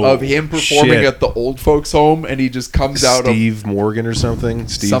Oh, tape of him performing shit. at the old folks' home, and he just comes out Steve Morgan or something. of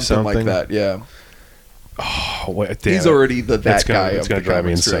Steve something like that. Yeah, Oh, wait, damn he's it. already that It's gonna, guy. It's of gonna the drive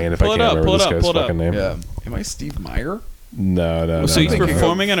me comic strip. insane if Pull I it can't up, remember pull it this up, guy's pull it up. fucking name. Yeah, am I Steve Meyer? No. So he's thinking of-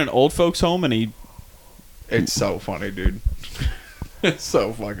 performing at an old folks home and he. It's so funny, dude. It's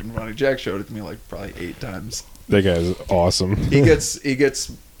so fucking funny. Jack showed it to me like probably 8 times. That guy's awesome. He gets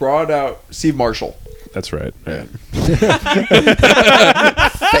brought out. Steve Marshall. That's right. Yeah.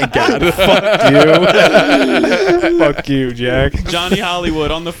 Thank God. Fuck you. Fuck you, Jack. Johnny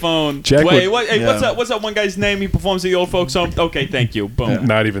Hollywood on the phone. Jack Wait, would- hey, what's that one guy's name? He performs at the old folks home. Okay, thank you. Boom.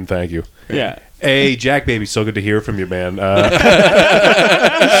 Not even thank you. Yeah. Hey, Jack, baby, so good to hear from you, man. Love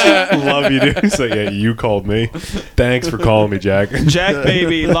you, dude. So, yeah, you called me. Thanks for calling me, Jack. Jack,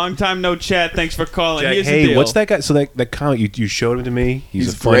 baby, long time no chat. Thanks for calling. Jack, Here's the hey, deal. what's that guy? So that comic, you showed him to me.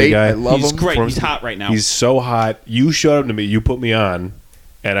 He's a funny great. guy. I love He's him. great. Performs- He's hot right now. He's so hot. You showed him to me. You put me on,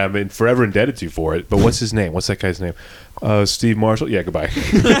 and I'm forever indebted to you for it. But what's his name? What's that guy's name? Steve Marshall. Yeah, goodbye.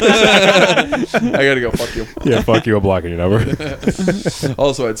 I gotta go. Fuck you. Yeah, fuck you. I'm blocking your number.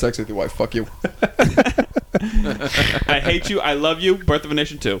 Also, I had sex with your wife. Fuck you. I hate you. I love you. Birth of a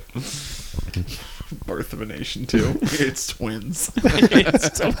Nation 2. Birth of a Nation too. It's twins.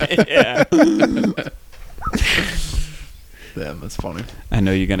 Yeah. Damn, that's funny. I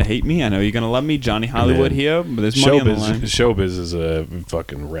know you're gonna hate me. I know you're gonna love me. Johnny Hollywood Man. here, but there's money on the line. Showbiz is a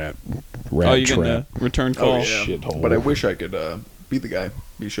fucking rat Oh, you're trap. gonna return call. Oh yeah. shithole. But I wish I could be the guy.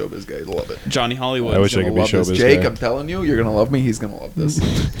 Be showbiz guy. Love it. Johnny Hollywood. I wish I Gonna could be love this. showbiz Jake, guy. I'm telling you, you're gonna love me. He's gonna love this.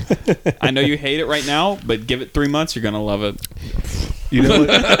 I know you hate it right now, but give it 3 months, you're gonna love it. You know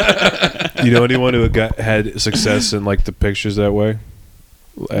what? You know anyone who had success in like the pictures that way,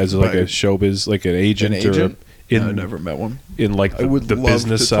 as like a showbiz, like an agent, agent? or No, I never met one. in like I would the love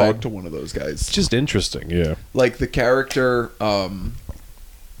business to side. talk to one of those guys. It's just interesting, yeah. Like the character, Ari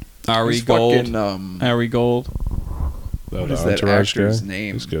he's Gold. fucking, Ari Gold. The What is that Entourage actor's guy.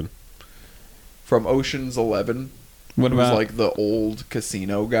 name? He's good. from Ocean's 11. What Who was about like the old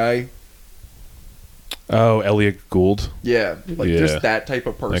casino guy. Oh, Elliot Gould. Yeah, like Yeah. just that type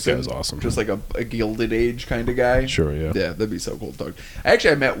of person. That guy's awesome. Just like a Gilded Age kind of guy. Sure, yeah. Yeah, that'd be so cool to talk.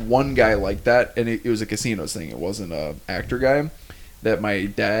 Actually, I met one guy like that, and it was a casinos thing. It wasn't a actor guy. That my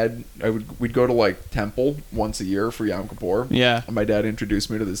dad, we'd go to like temple once a year for Yom Kippur. Yeah. And my dad introduced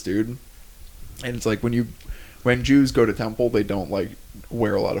me to this dude, and it's like when Jews go to temple, they don't like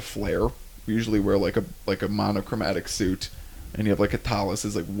wear a lot of flair. We usually wear like a monochromatic suit, and you have like a tallis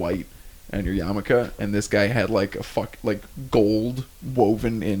is like white, and your yarmulke. And this guy had like like gold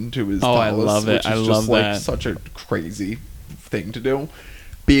woven into his. Oh, tallis, I love it. Which is I just love like that. such a crazy thing to do.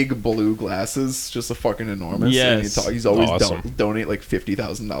 Big blue glasses, just a fucking enormous. Yes. And he's always Awesome. donate like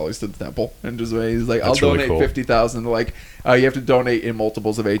 $50,000 to the temple, and just he's like, That's I'll really donate cool. 50,000. Like, you have to donate in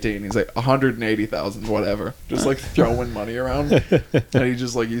multiples of 18. He's like 180,000, whatever. Just like throwing money around, and he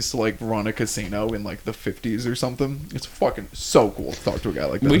just like used to like run a casino in like the 50s or something. It's fucking so cool to talk to a guy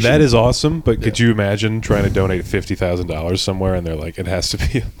like that. That is awesome, but could you imagine trying to donate $50,000 somewhere and they're like, it has to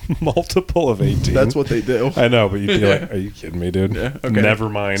be a multiple of 18? That's what they do. I know, but you'd be like, are you kidding me, dude? Yeah, okay. Never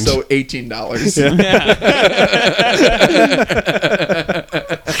mind. So $18.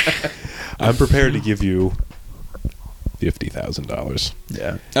 I'm prepared to give you $50,000.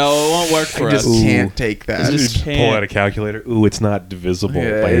 Yeah. Oh, it won't work for I just us. can't take that. It's You just just can't. pull out a calculator. Ooh, it's not divisible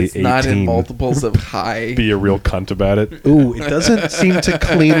Yeah, by it's 18. not in multiples of high. Be a real cunt about it. Ooh, it doesn't seem to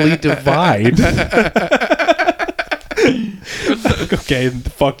cleanly divide. Okay,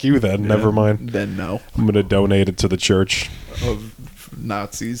 fuck you then. Never mind. Then no. I'm going to donate it to the church. Of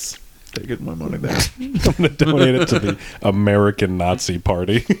Nazis taking my money there. I'm going to donate it to the American Nazi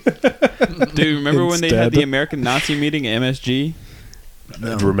Party. Dude, remember when they had Instead. the American Nazi meeting at MSG? Do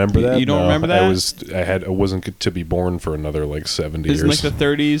you remember that? You don't remember that? I wasn't to be born for another like 70 It was years. in like the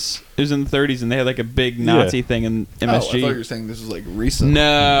 30s. It was in the 30s, and they had like a big Nazi thing in Oh, I thought MSG. you were saying this was like recent.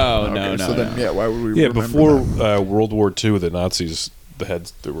 No, Okay, no, no. So then, no. yeah, why would we? Yeah, remember before that? World War II, the Nazis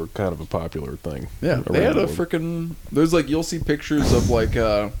they were kind of a popular thing. Yeah, they had around a the world. freaking. There's like you'll see pictures of like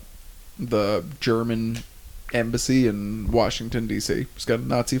the German embassy in Washington D.C. It's got a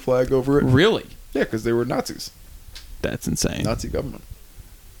Nazi flag over it. Really? Yeah, because they were Nazis, That's insane. Nazi government.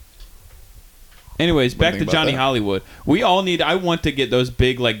 Anyways, back to think about Johnny that. Hollywood. We all need. I want to get those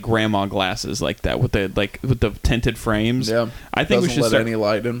big like grandma glasses like that with the tinted frames. Yeah, I think we Doesn't should let start. any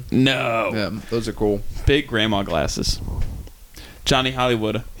light in. No, Yeah, those are cool. big grandma glasses. Johnny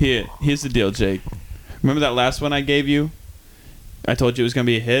Hollywood. Here's the deal, Jake. Remember that last one I gave you? I told you it was gonna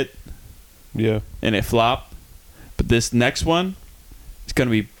be a hit, Yeah. and it flopped. But this next one is gonna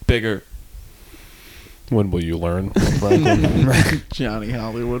be bigger. When will you learn, Franklin? Johnny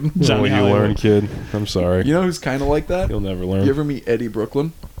Hollywood. When Johnny will you Hollywood. learn, kid? I'm sorry. You know who's kind of like that? You'll never learn. You ever meet Eddie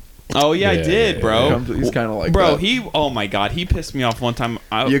Brooklyn? Oh yeah, I Yeah, did, yeah, bro. yeah. He's kind of like Bro, that. oh my god, he pissed me off one time.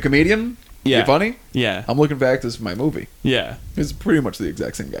 You a comedian? Yeah. You funny? Yeah, I'm looking for actors for my movie. yeah. He's pretty much the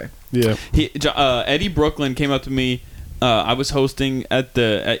exact same guy. Yeah. Eddie Brooklyn came up to me. I was hosting at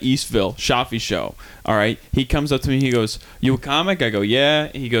Eastville Shafi show. All right, he comes up to me. He goes, "You a comic?" I go, "Yeah."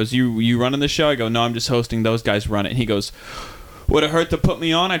 He goes, "You running the show?" I go, "No, I'm just hosting. Those guys run it." And he goes, "Would it hurt to put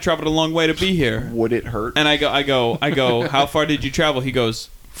me on? I traveled a long way to be here." Would it hurt? And I go, "How far did you travel?" He goes,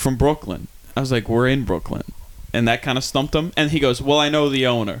 "From Brooklyn." I was like, "We're in Brooklyn," and that kind of stumped him. And he goes, "Well, I know the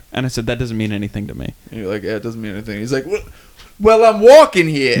owner," and I said, "That doesn't mean anything to me." And you're like, yeah, it doesn't mean anything. He's like, well, I'm walking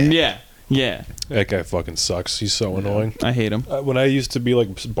here. Yeah, yeah. That guy fucking sucks. He's so annoying. I hate him. When I used to be like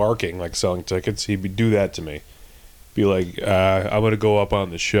barking, like selling tickets, he'd do that to me. Be like, I'm going to go up on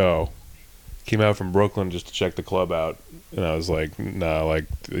the show. Came out from Brooklyn just to check the club out. And I was like, no, like,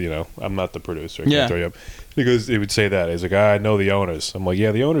 I'm not the producer. I can't Yeah. throw you up. He would say that. He's like, I know the owners. I'm like,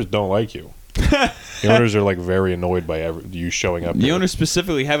 yeah, the owners don't like you. The owners are like very annoyed by you showing up. The there. owners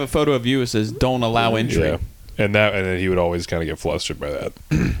specifically have a photo of you that says "Don't allow entry." Yeah. And then he would always kind of get flustered by that.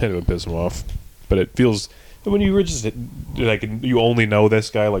 And it would piss him off. But it feels, when you were just, like, you only know this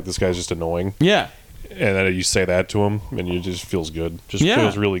guy, like, this guy's just annoying. Yeah. And then you say that to him, and it just feels good. Just Yeah.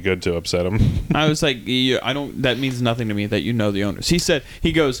 feels really good to upset him. I was like, I don't. That means nothing to me that you know the owners.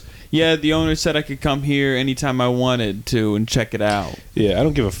 He goes, yeah, the owner said I could come here anytime I wanted to and check it out. Yeah, I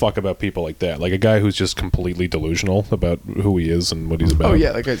don't give a fuck about people like that. Like a guy who's just completely delusional about who he is and what he's about. Oh,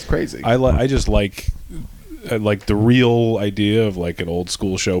 yeah, that guy's crazy. I just like the real idea of like an old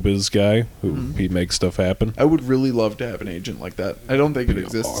school showbiz guy who he makes stuff happen. I would really love to have an agent like that. I don't think it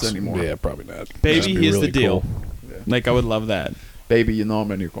exists Awesome. anymore. Yeah, probably not. Baby, That'd be here's really the deal. cool. Like, I would love that. Baby, you know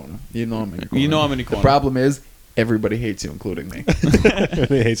I'm in your corner. You know I'm in your corner. You know I'm in your The corner. problem is, everybody hates you, including me.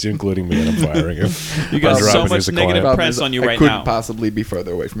 He hates you, including me, and I'm firing him. You got I'm so dropping much as a negative client. press on you I right couldn't now. possibly be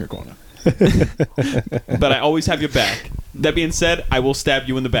further away from your corner. But I always have your back. That being said, I will stab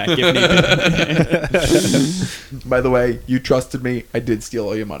you in the back if needed. By the way, you trusted me. I did steal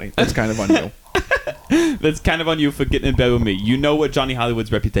all your money. That's kind of on you. That's kind of on you for getting in bed with me. You know what Johnny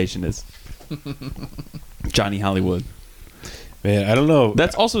Hollywood's reputation is. Johnny Hollywood. Man, I don't know.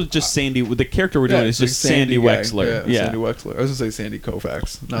 That's also just Sandy. The character we're doing is just Sandy guy. Wexler. Yeah, Sandy Wexler. I was going to say Sandy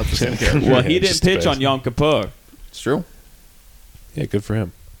Koufax. Not the same character. Well, he didn't pitch on Yom Kippur. It's true. Yeah, good for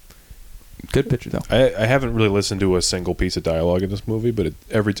him. Good picture, though. I haven't really listened to a single piece of dialogue in this movie, but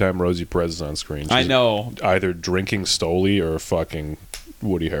every time Rosie Perez is on screen, she's I know. either drinking Stoli or fucking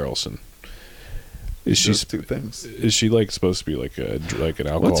Woody Harrelson. Is she two things? Is she like supposed to be like an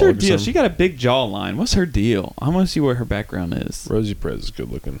alcoholic? What's her deal? Or something? She got a big jawline. What's her deal? I want to see what her background is. Rosie Perez is good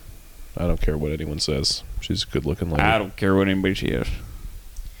looking. I don't care what anyone says. She's a good looking lady. I don't care what anybody she is.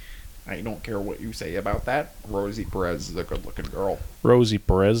 I don't care what you say about that. Rosie Perez is a good-looking girl. Rosie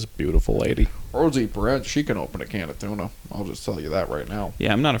Perez, beautiful lady. Rosie Perez, she can open a can of tuna. I'll just tell you that right now.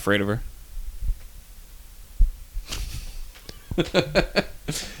 Yeah, I'm not afraid of her.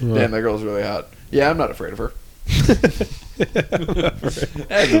 Damn, that girl's really hot. Yeah, I'm not afraid of her.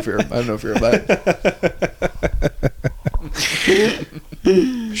 I have no fear. I have no fear of that.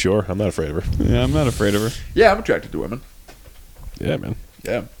 Sure, I'm not afraid of her. Yeah, I'm not afraid of her. Yeah, I'm attracted to women. Yeah, man.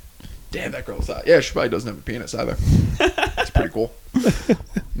 Yeah. Damn, that girl's hot. Yeah, she probably doesn't have a penis either. It's pretty cool.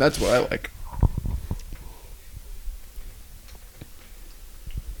 That's what I like.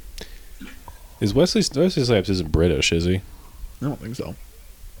 Is Wesley Snipes isn't British, is he? I don't think so.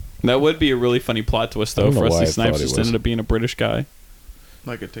 That would be a really funny plot twist, though, I don't for know why Wesley I Snipes thought he just was. ended up being a British guy.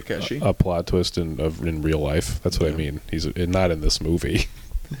 Like a Takeshi. A plot twist in real life. That's what I mean. He's not in this movie.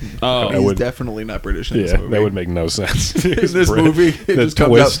 Oh, I He's would- definitely not British in this Yeah, movie. that would make no sense. In this movie, it the just comes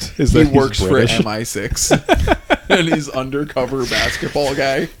twist up. is He that he's works for British. MI6, and he's undercover basketball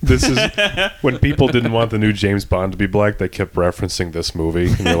guy. This is when people didn't want the new James Bond to be black. They kept referencing this movie,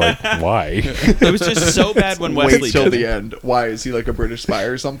 and you're like, why? it was just so bad when Wesley Wait till did the it. end. Why is he like a British spy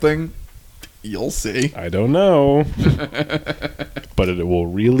or something? You'll see. I don't know, but it will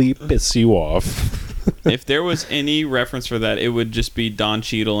really piss you off. If there was any reference for that, it would just be Don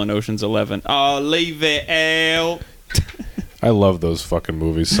Cheadle in Ocean's 11. Oh, leave it out. I love those fucking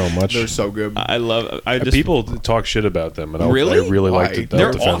movies so much. They're so good. I just People talk shit about them, and Really? I really like Why? to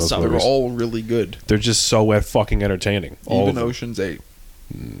They're defend awesome. those They're movies. all really good. They're just so fucking entertaining. All Even of them. Ocean's 8.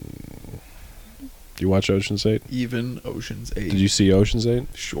 You watch Ocean's 8? Even Ocean's 8. Did you see Ocean's 8?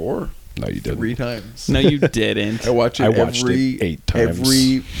 Sure. No, you didn't. 3 times. No, you didn't. I watch it I watched every, it 8 times.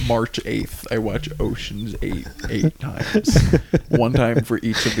 Every March 8th, I watch Ocean's 8 times. One time for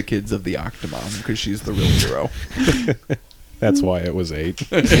each of the kids of the Octomom, because she's the real hero. That's why it was 8.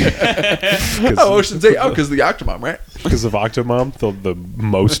 Oh, Ocean's 8. Oh, because the Octomom, right? Because of Octomom, the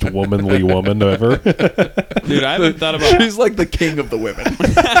most womanly woman ever. Dude, I haven't thought about She's like the king of the women.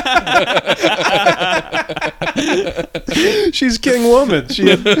 She's king woman. She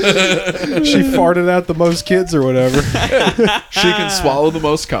farted out the most kids or whatever. She can swallow the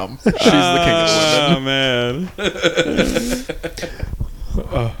most cum. She's the king of the women.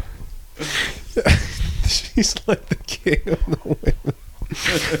 Oh, man. She's like the king of the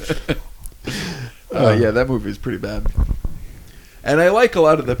women. Yeah, that movie is pretty bad. And I like a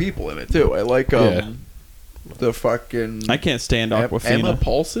lot of the people in it, too. I like the fucking... I can't stand Emma Aquafina.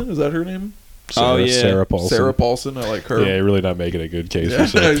 Paulson? Is that her name? Oh, yeah. Sarah Paulson. Sarah Paulson. I like her. Yeah, you're really not making a good case for Yeah,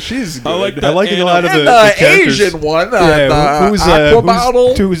 Sarah. she's good. I like I like a lot of And the characters. Asian one, Yeah, who's Aqua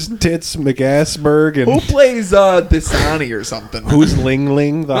Bottle. who's Tits McGasberg and Who plays Dasani or something? who's Ling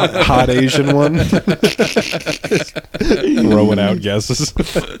Ling, the hot Asian one? Throwing out guesses.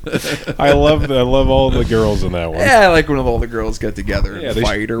 I love all the girls in that one. Yeah, I like when all the girls get together and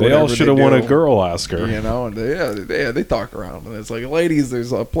fight or they whatever. all should have won a do. girl Oscar. You know, and they talk around, and it's like, ladies,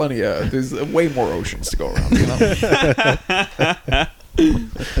 there's plenty of, there's way more oceans to go around. You know.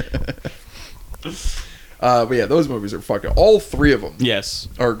 But yeah, those movies are fucking. All 3 of them Yes.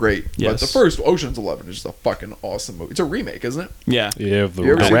 are great. Yes. But the first Ocean's 11 is just a fucking awesome movie. It's a remake, isn't it? Yeah. Yeah, the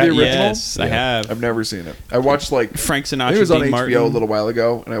You ever seen rat- the original? Yes, I have. I've never seen it. I watched like Frank I think Sinatra, it was on Dean HBO Martin. a little while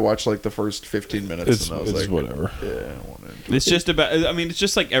ago, and I watched like the first 15 minutes, It's and I was like, whatever. Yeah, I don't want to. It's just about. I mean, it's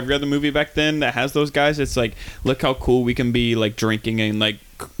just like every other movie back then that has those guys. It's like, look how cool we can be, like drinking and like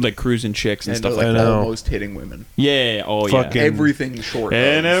cruising chicks and, And stuff like like I that. know. almost hitting women. Yeah. Oh Fucking- yeah. Everything short.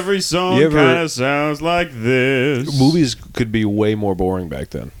 And of. every song You ever- kind of sounds like this. Movies could be way more boring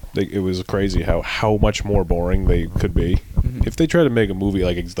back then. It was crazy how much more boring they could be. Mm-hmm. If they try to make a movie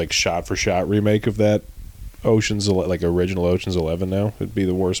like shot for shot remake of that like original Ocean's 11 now, it'd be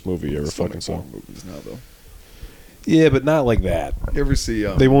the worst movie you ever Still fucking make saw. more movies now though. Yeah, but not like that. You ever see?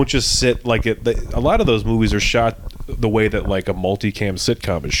 They won't just sit like it. A lot of those movies are shot the way that like a multicam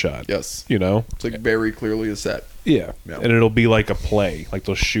sitcom is shot. Yes. You know? It's like very clearly a set. Yeah. Yeah. And it'll be like a play. Like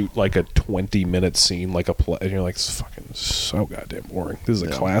they'll shoot like a 20-minute scene like a play. And you're like, it's fucking so goddamn boring. This is a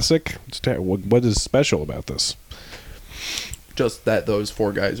classic? What is special about this? Just that those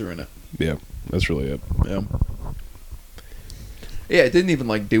 4 guys are in it. Yeah. That's really it. Yeah. Yeah, it didn't even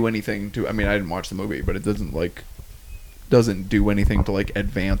like do anything to. I mean, I didn't watch the movie, but it doesn't do anything to like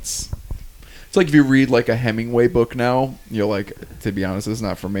advance. It's like if you read like a Hemingway book now, you're like, to be honest, this is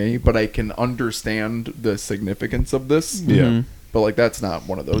not for me, but I can understand the significance of this. Yeah. Mhm. But like that's not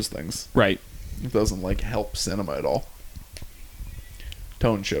one of those things. Right. It doesn't like help cinema at all.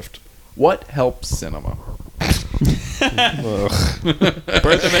 Tone shift. What helps cinema? Ugh.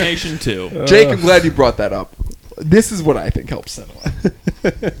 Birth of a Nation 2. Jake, I'm glad you brought that up. This is what I think helps cinema.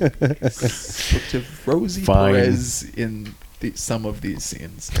 To Rosie Fine. Perez in some of these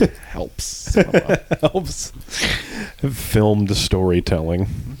scenes helps cinema. Helps. Filmed storytelling.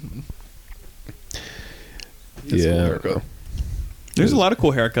 His cool Yeah. haircut. There's a lot of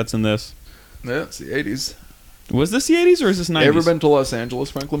cool haircuts in this. Yeah, it's the 80s. Was this the 80s or is this 90s? You ever been to Los Angeles,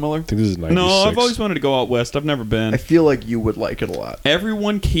 Franklin Miller? I think this is 96. No, I've always wanted to go out west. I've never been. I feel like you would like it a lot.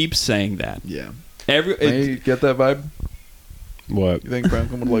 Everyone keeps saying that. Yeah. It, You get that vibe? What? You think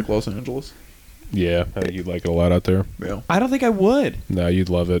Franklin would like Los Angeles? Yeah, I think you'd like it a lot out there. Yeah. I don't think I would. No, you'd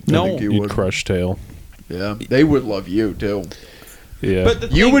love it. No. I think you You'd would. crush tail. Yeah. They would love you, too. Yeah. But the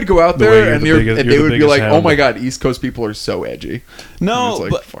You thing- would go out The way there you're and, the you're, biggest- and you're they the would be biggest like, oh hound. my god, East Coast people are so edgy. No, And it's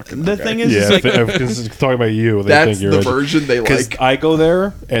like, but fucking the okay. thing is, yeah, it's like, because talking about you, they That's think you're the edgy. version they Because like. I go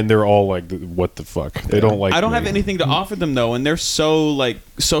there and they're all like, "What the fuck?" They don't like. I don't me. have anything to offer them though, and they're so like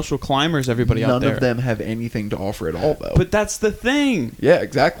social climbers. Everybody out None there. of them have anything to offer at all, though. But that's the thing. yeah,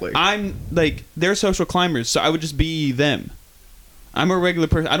 exactly. I'm like they're social climbers, so I would just be them. I'm a regular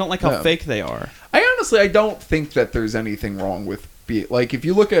person. I don't like how Yeah. fake they are. I don't think that there's anything wrong with like if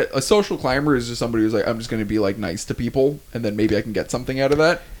you look at a social climber is just somebody who's like, I'm just going to be like nice to people, and then maybe I can get something out of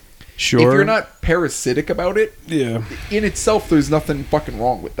that. Sure. If you're not parasitic about it, Yeah. in itself, there's nothing fucking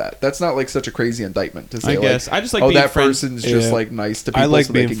wrong with that. That's not like such a crazy indictment to say. I guess. Like, I just like oh, being that friends. person's just Yeah. like nice to people, I like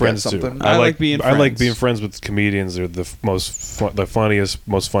so they being can friends get too. something. I like being I like friends. being friends with comedians. They're the the funniest,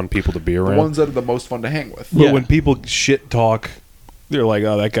 most fun people to be The around. ones that are the most fun to hang with. But Yeah. when people shit talk, they're like,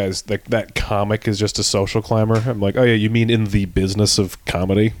 "Oh, that guy's that comic is just a social climber." I'm like, "Oh yeah, you mean in the business of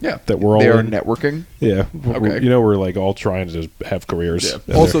comedy? Yeah, that we're all they are in? networking. Yeah, Okay. you know, we're like all trying to just have careers. Yeah.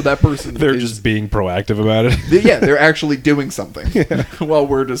 And Also, that person they're is just being proactive about it. they're actually doing something while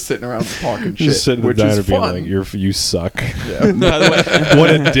we're just sitting around talking shit, Just sitting in which the diner is being fun. like, you suck." Yeah. By the way, What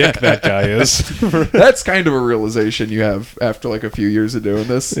a dick that guy is. That's kind of a realization you have after like a few years of doing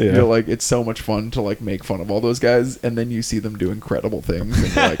this. Yeah. You're like, it's so much fun to like make fun of all those guys, and then you see them do incredible things,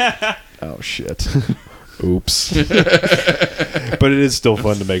 and you're like, oh shit. Oops. But it is still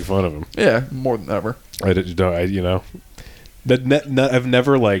fun to make fun of him. Yeah, more than ever. I've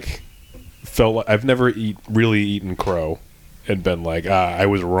never like felt like I've never really eaten crow and been like, I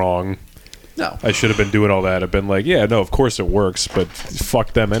was wrong. No. I should have been doing all that. I've been like, yeah, no, of course it works, but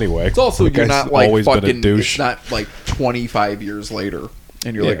fuck them anyway. It's also Like, you're I've not like always been a fucking. douche. It's not like 25 years later,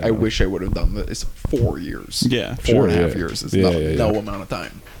 and you're Yeah, like, I no. wish I would have done this 4 years. Yeah. Four and a half yeah. years is Yeah, no, yeah, yeah. no amount of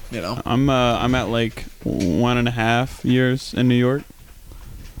time. You know. I'm at like 1.5 years in New York.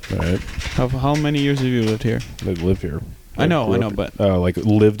 All right, How many years have you lived here? they live here. I know, grew I know, up- but like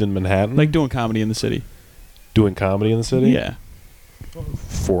lived in Manhattan, like doing comedy in the city. doing comedy in the city. Yeah,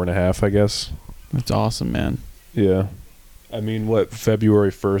 4.5, I guess. that's awesome, man. Yeah, I mean,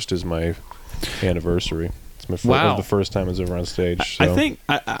 February 1st is my anniversary. It's my Wow. the first time I was ever on stage. I So. think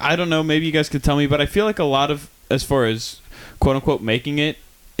I don't know. Maybe you guys could tell me, but I feel like a lot of as far as quote unquote making it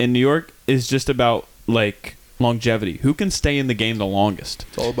in New York is just about like longevity. Who can stay in the game the longest?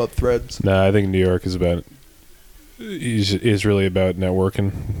 It's all about threads. Nah, I think New York is really about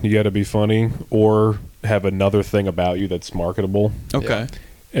networking. You got to be funny or have another thing about you that's marketable, Okay.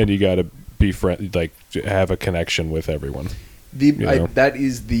 and you got to be like have a connection with everyone. know? That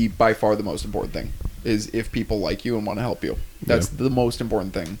is the by far the most important thing. Is if people like you and want to help you. That's the most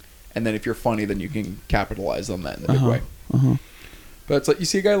important thing. And then if you're funny, then you can capitalize on that in a big way. But it's like you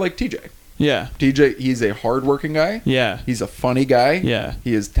see a guy like TJ. Yeah. TJ, he's a hardworking guy. Yeah. He's a funny guy. Yeah.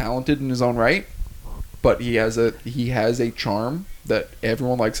 He is talented in his own right, but he has a charm that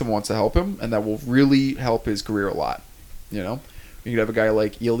everyone likes and wants to help him, and that will really help his career a lot. You know, you could have a guy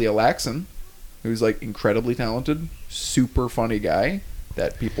like Eli Haba, who's like incredibly talented, super funny guy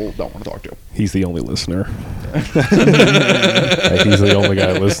that people don't want to talk to. He's the only listener. Like, he's the only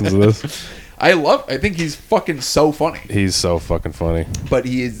guy that listens to this. I think he's fucking so funny, He's so fucking funny. but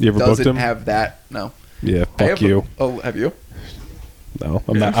You ever booked doesn't him? have that. No, Yeah, fuck you. Have you? No,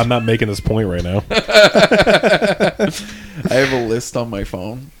 I'm not making this point right now. I have a list on my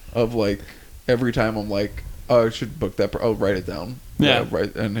phone of like every time I'm like, oh, I should book that. I'll write it down. Yeah.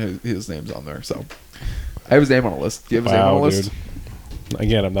 Right. And his name's on there. So I have his name on a list. Do you have his name on a list? Dude.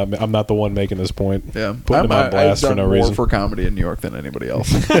 Again, I'm not the one making this point. Yeah, Putting him on blast for no reason. More for comedy in New York than anybody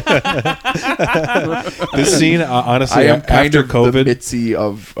else. This scene, honestly, I am kind after of COVID, the Mitzi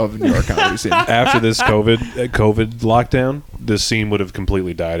of New York comedy scene. After this COVID lockdown, this scene would have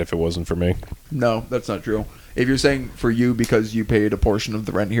completely died if it wasn't for me. No, that's not true. If you're saying for you because you paid a portion of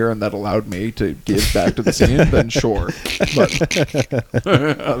the rent here and that allowed me to give back to the scene, then sure. But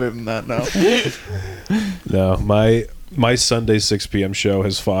other than that, no. No, my Sunday 6 p.m. show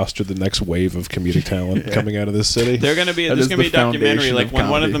has fostered the next wave of comedic talent coming out of this city. There's gonna be a documentary like when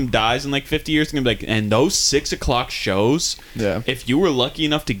one of them dies in like 50 years. It's gonna be like, and those 6 o'clock shows. Yeah. If you were lucky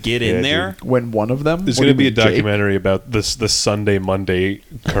enough to get in there, dude. When one of them, there's gonna be a documentary about the Sunday Monday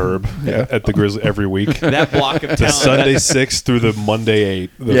curb at the Grizzly every week. That block of talent. The Sunday 6 through the Monday 8.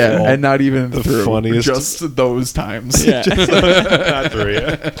 And not even the through funniest. Just those times. Yeah. Not through,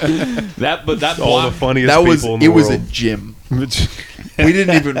 yeah. That block, all the funniest that was people in the it world. was a gym. We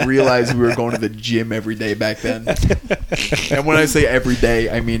didn't even realize we were going to the gym every day back then. And when I say every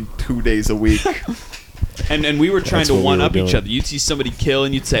day, I mean 2 days a week. And we were trying That's to what we one were up each doing. other. You'd see somebody kill,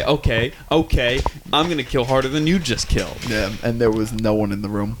 and you'd say, "Okay, I'm gonna kill harder than you just killed." Yeah, and there was no one in the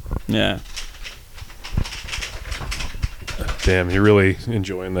room. Yeah. Damn, you're really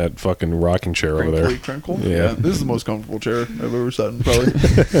enjoying that fucking rocking chair over there. Crinkle? Yeah. This is the most comfortable chair I've ever sat in, probably.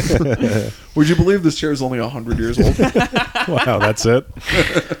 Would you believe this chair is only 100 years old? Wow, that's it?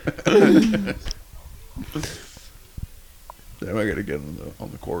 Damn, I gotta get on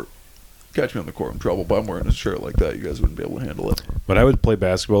the court. Catch me on the court in trouble, but I'm wearing a shirt like that. You guys wouldn't be able to handle it. When I would play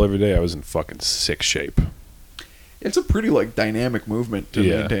basketball every day, I was in fucking sick shape. It's a pretty like dynamic movement to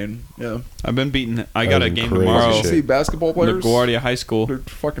maintain. Yeah. I've been beaten. I got a in game crazy tomorrow. shape. See basketball players. LaGuardia High School. They're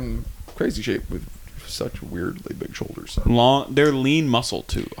fucking crazy shape with such weirdly big shoulders. They're lean muscle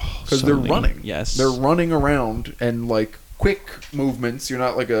too. Because they're lean. running. Yes. They're running around and like quick movements. You're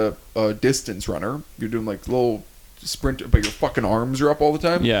not like a distance runner. You're doing like little sprint, but your fucking arms are up all the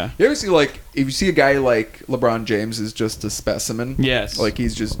time. Yeah. You ever see like if you see a guy like LeBron James is just a specimen. Yes. Like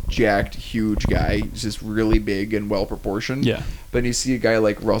he's just jacked, huge guy. He's just really big and well proportioned. Yeah. Then you see a guy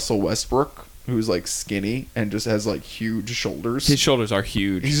like Russell Westbrook who's like skinny and just has like huge shoulders. His shoulders are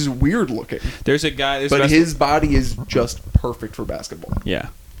huge. He's just weird looking. There's a guy. But his body is just perfect for basketball. Yeah.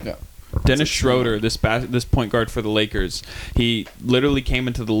 Yeah. Dennis Schroeder, this point guard for the Lakers, he literally came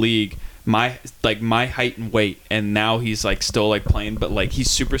into the league my height and weight, and now he's like still like playing, but like he's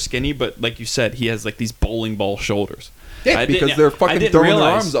super skinny, but like you said, he has like these bowling ball shoulders. Yeah, because they're fucking throwing their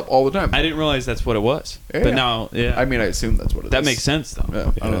arms up all the time. I didn't realize that's what it was. Yeah. But now, yeah. I mean, I assume that's what it is. That makes sense, though.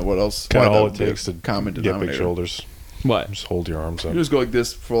 Yeah, I don't know what else. Kind of Why all that it takes to common get denominator. big shoulders. What? Just hold your arms up. You just go like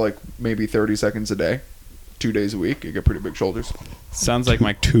this for like maybe 30 seconds a day, 2 days a week. You get pretty big shoulders. Sounds like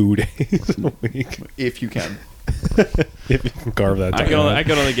my 2 days a week. If you can. If you can carve that I down.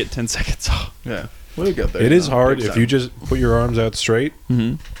 could only get 10 seconds off. Yeah. We'll get there. It is hard if you just put your arms out straight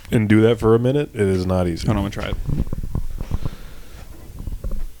Mm-hmm. and do that for a minute. It is not easy. Hold on, I'm going to try it.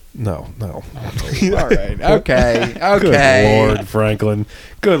 No. All right. Okay. Good Lord, Franklin.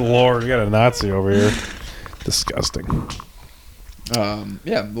 Good Lord. We got a Nazi over here. Disgusting.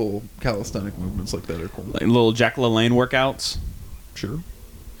 Yeah, little calisthenic movements like that are cool. Like little Jack LaLanne workouts. Sure.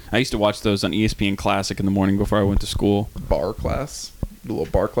 I used to watch those on ESPN Classic in the morning before I went to school. Bar class. The little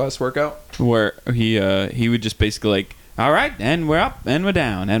bar class workout. Where he would just basically like, all right, and we're up and we're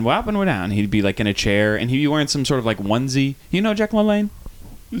down and we're up and we're down. He'd be like in a chair and he'd be wearing some sort of like onesie. You know Jack LaLanne?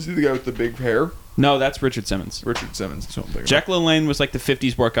 Is he the guy with the big hair? No, that's Richard Simmons. Richard Simmons. That's what I'm thinking Jack LaLanne was like the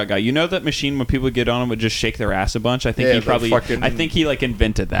 50s workout guy. You know that machine when people would get on him would just shake their ass a bunch? I think Yeah, I think he like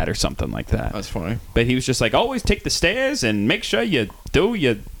invented that or something like that. That's funny. But he was just like, always take the stairs and make sure you do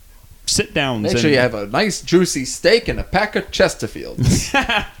your sit downs. Make sure you have a nice juicy steak and a pack of Chesterfields.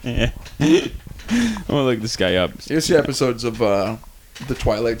 Yeah. I'm gonna look this guy up. You see episodes of The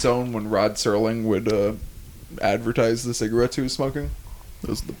Twilight Zone when Rod Serling would advertise the cigarettes he was smoking?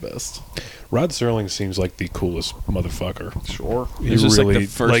 Those are the best. Rod Serling seems like the coolest motherfucker. Sure. He's just like the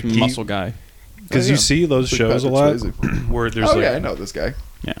first muscle guy. Because you see those Like shows a lot where there's Oh, like... yeah, I know this guy.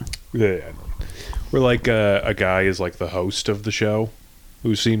 Yeah. Yeah. Where like a guy is like the host of the show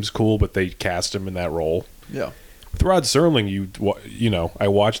who seems cool, but they cast him in that role. Yeah. With Rod Serling, you know, I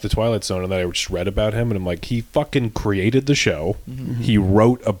watched The Twilight Zone and then I just read about him and I'm like, he fucking created the show. Mm-hmm. He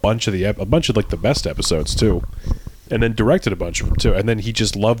wrote a bunch of like the best episodes too, and then directed a bunch of them too. And then he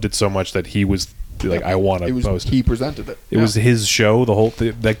just loved it so much that he was Like, I want to It was post it. he presented it. It was his show, the whole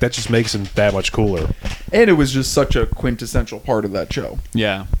thing. Like, that just makes him that much cooler. And it was just such a quintessential part of that show.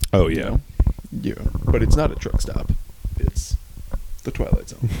 Yeah. Oh, you yeah. know? Yeah. But it's not a truck stop. It's the Twilight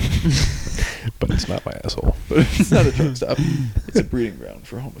Zone. But it's not my asshole. But it's not a truck stop. It's a breeding ground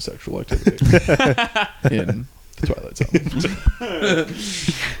for homosexual activity in the Twilight Zone.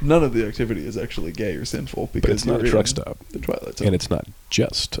 None of the activity is actually gay or sinful because But it's not a you're truck in stop. The Twilight Zone. And it's not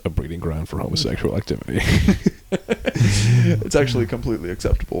just a breeding ground for homosexual activity. It's actually completely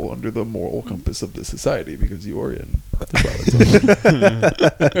acceptable under the moral compass of the society because you are in the Twilight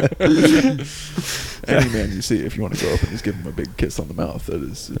Zone. Any man you see, if you want to go up and just give him a big kiss on the mouth, that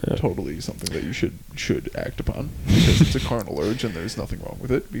is totally something that you should act upon because it's a carnal urge and there's nothing wrong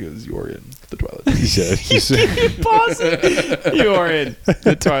with it because you are in the Twilight Zone. Pause it. You are in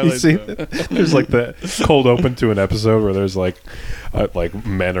the Twilight Zone. There's like the cold open to an episode where there's like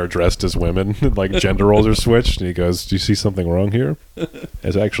men are dressed as women, and like gender roles are switched, and he goes, "Do you see something wrong here?"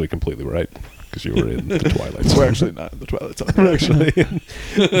 It's actually completely right because you were in the Twilight Zone. We're actually not in the Twilight Zone. We're actually in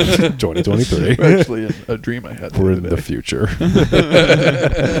 2023. We're actually in a dream I had. We're in the future.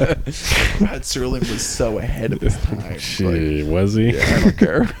 Rod Serling was so ahead of his time. Gee, was he? Yeah, I don't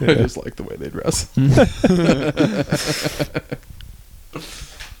care. I just like the way they dress.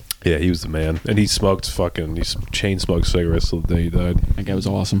 Yeah, he was the man, and he chain smoked cigarettes till the day he died. That guy was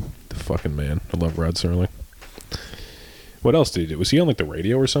awesome. The fucking man. I love Rod Serling. What else did he do? Was he on like the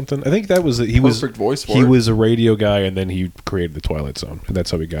radio or something? I think that was Perfect voice for he it. was a radio guy, and then he created the Twilight Zone, and that's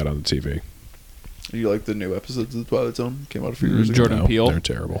how he got on the TV. You like the new episodes of the Twilight Zone? Came out a few years ago. Jordan No, Peele. they're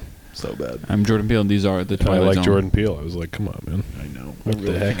terrible. So bad. I'm Jordan Peele, and these are the And I Twilight like Zone. Jordan Peele. I was like, come on, man. I know. What I the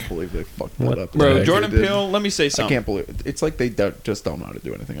really heck? can't believe they fucked What that up. the Bro, heck? Jordan They did. Peele, let me say I something. can't believe it. It's like they just don't know how to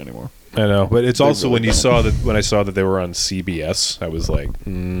do anything anymore. I know, but it's They also really don't. when I saw that they were on CBS, I was like,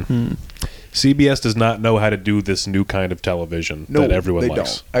 CBS does not know how to do this new kind of television that everyone they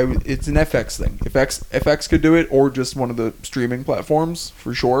likes. don't. It's an FX thing. If FX could do it, or just one of the streaming platforms,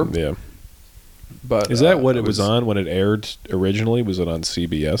 for sure. Yeah. But Is that what it was on when it aired originally? Was it on I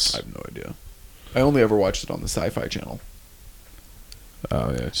CBS? have no idea. I only ever watched it on the Sci-Fi Channel.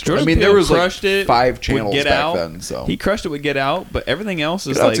 Oh, yeah. Jordan I mean, Peele there was crushed like it 5 with channels Get back Out. then. So He crushed it with Get Out, but everything else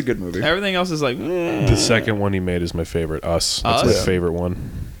is Get Out's like a good movie. Everything else is like The second one he made is my favorite. Us. That's Us? my favorite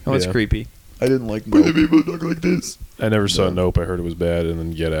one. Oh, it's Yeah. creepy. I didn't like. Nope. The people talk like this. I never saw No. Nope. I heard it was bad, and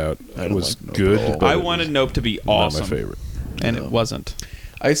then Get Out. I It don't was like Nope good. at all. but I it wanted was Nope to be not awesome, my favorite. and No. it wasn't.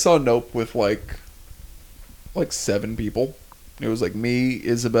 I saw Nope with like 7 people. It was like me,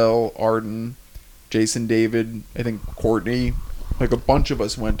 Isabel, Arden, Jason, David, I think Courtney. Like a bunch of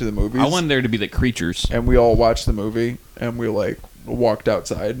us went to the movies. I wanted there to be the creatures. And we all watched the movie, and we like walked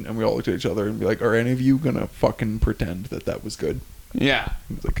outside, and we all looked at each other and be like, "Are any of you gonna fucking pretend that was good?" Yeah,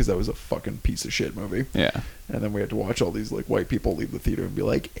 Because that was a fucking piece of shit movie. yeah. And then we had to watch all these like white people leave the theater and be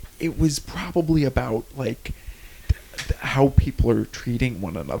like, "It was probably about like how people are treating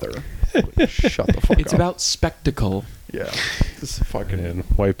one another." Like, shut the fuck up. It's about spectacle. Yeah, this fucking And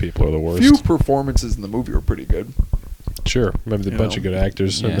white people are the worst. few performances in the movie were pretty good. Sure. Maybe a You bunch know. of good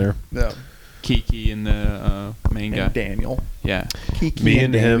actors in Yeah. there. Yeah, Kiki and the main guy. and Daniel, Yeah. Kiki, Me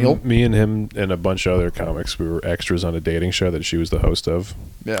and Daniel. him, and a bunch of other comics. We were extras on a dating show that she was the host of.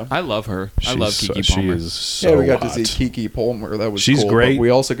 Yeah, I love her. I love Kiki She Palmer. is so yeah. We got hot. to see Kiki Palmer. That was She's cool, great. But we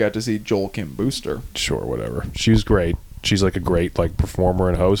also got to see Joel Kim Booster. Sure, whatever. She's great. She's like a great like performer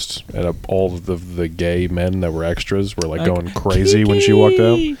and host, and all of the gay men that were extras were like going crazy when she walked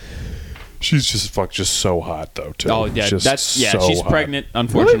out. She's just so hot though too. Oh yeah, Just that's so she's hot. pregnant.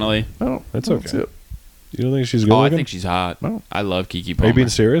 Unfortunately. Oh, That's I don't okay. see it. You don't think she's good Oh, I looking? think she's hot. Oh. I love Kiki Are Palmer. you being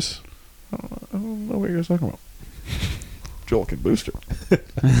serious? I don't know what you guys talking about. Joel Kim Booster.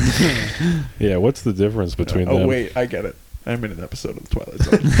 Yeah. What's the difference between them? Oh wait, I get it. I'm in an episode of the Twilight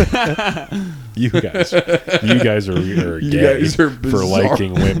Zone. You guys are You gay guys are for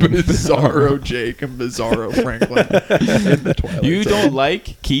liking women. Bizarro Jake and Bizarro Franklin in the Twilight You Zone. don't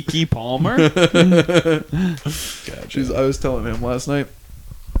like Kiki Palmer? I was telling him last night.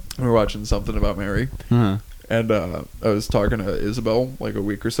 We were watching something about Mary, Uh-huh. and I was talking to Isabel like a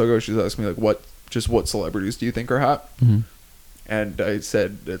week or so ago. She was asking me like, what celebrities do you think are hot? Mhm. And I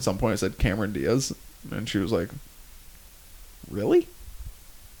said at some point, I said Cameron Diaz, and she was like, "Really?"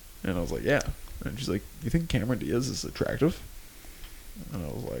 And I was like, "Yeah." And she's like, "You think Cameron Diaz is attractive?" And I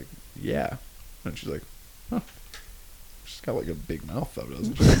was like, "Yeah." And she's like, "Huh." She's got like a big mouth though,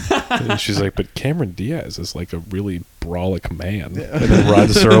 doesn't she? And she's like, but Cameron Diaz is like a really brolic man. Yeah. And then Rod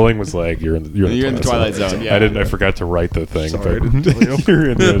Serling was like, "You're in the Twilight Zone. Yeah. I forgot to write the thing. Sorry, I but didn't tell you. you're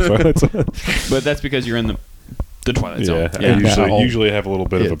in the Twilight Zone. But that's because you're in the The Twilight Yeah, Zone. Yeah. I usually have a little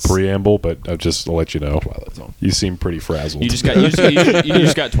bit of a preamble, but I'll just let you know. Twilight Zone. You seem pretty frazzled. You just got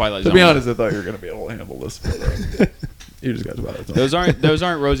Twilight Zone. To be honest, I thought you were going to be able to handle this. But, you just got Twilight Zone. Those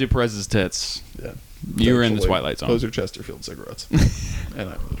aren't Rosie Perez's tits. Yeah. You were in the Actually, Twilight Zone. Those are Chesterfield cigarettes. And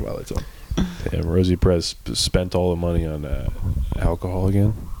I'm in the Twilight Zone. Damn, Rosie Perez spent all the money on alcohol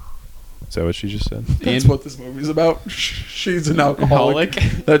again. Is that what she just said? That's what this movie's about. She's an alcoholic.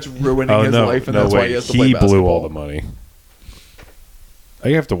 That's ruining his life, and that's why he has to play basketball. He blew all the money. I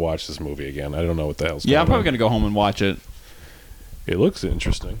have to watch this movie again. I don't know what the hell's going on. I'm probably going to go home and watch it. It looks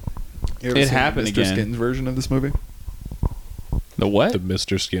interesting. You ever It seen happened Mr. again. Skin's version of this movie? The what? The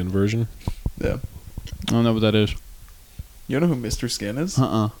Mr. Skin version? Yeah. I don't know what that is. You know who Mr. Skin is?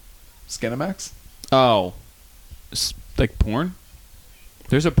 Skinamax? Oh. Like porn?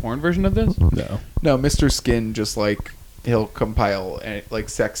 There's a porn version of this? No, Mr. Skin just like he'll compile like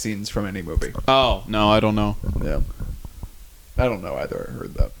sex scenes from any movie. Oh, no, I don't know. Yeah. I don't know either. I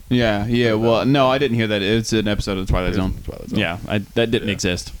heard that. Yeah. Well, no, I didn't hear that. It's an episode of the Twilight Zone. Twilight Zone. Yeah, that didn't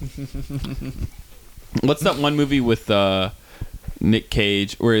exist. What's that one movie with Nick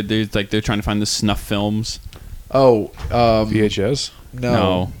Cage where there's like they're trying to find the snuff films? Oh, VHS?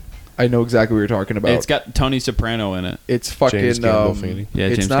 No. I know exactly what you're talking about. It's got Tony Soprano in it. It's fucking James Gandolfini. Yeah,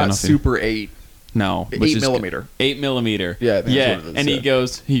 it's James not Gandolfini. Super 8. No, 8 which is millimeter. 8 millimeter. Yeah, I think that's what it is, And he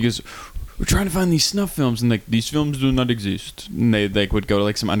goes, we're trying to find these snuff films, and like these films do not exist. And they like would go to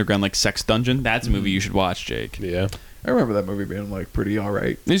like some underground like sex dungeon. That's a movie you should watch, Jake. Yeah. I remember that movie being like pretty all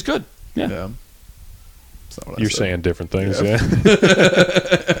right. He's good. Yeah. That's not what I You're said. saying different things, Yeah.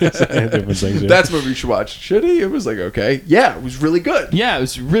 You're saying different things, yeah. That's a movie you should watch. Should he? It was like okay. Yeah, it was really good. Yeah, it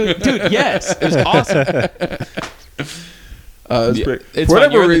was really, dude. Yes, it was awesome. It's Yeah, pretty, it's for fine.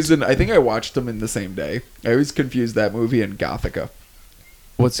 whatever You're the- reason, I think I watched them in the same day. I always confused that movie and Gothica.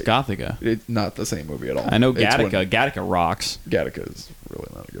 What's Gothica? It's not the same movie at all. I know It's Gattaca. when- Gattaca rocks. Gattaca is really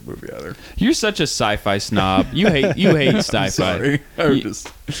not a good movie either. You're such a sci-fi snob. You hate sci-fi. Sorry, it's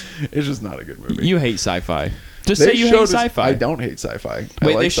just not a good movie. You hate sci-fi. Just They say you hate showed us- sci-fi. I don't hate sci-fi. I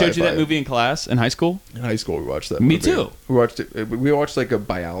Wait, like they showed you that sci-fi. movie in class in high school? In high school, we watched that. Me movie. too. We watched it. We watched like a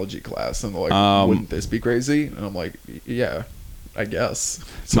biology class, and they're like, "Wouldn't this be crazy?" And I'm like, "Yeah, I guess."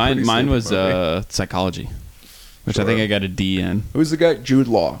 It's a pretty Mine stupid was movie. psychology, which I Sure. think I got a D in. Who's the guy? Jude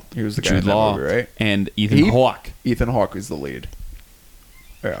Law. He was the guy Jude in that Law, movie, right? and Ethan Hawke. Ethan Hawke is the lead.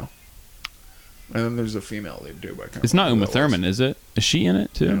 Yeah. And then there's a female lead too. But I can't It's not remember Uma who that was. Thurman, is it? Is she in it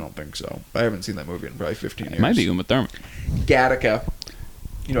I too? don't think so. I haven't seen that movie in probably 15 years. It might be Uma Thurman. Gattaca.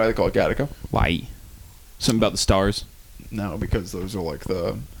 You know why they call it Gattaca? Why? Something about the stars. No, because those are like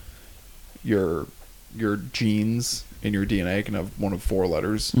your genes in your DNA can have one of 4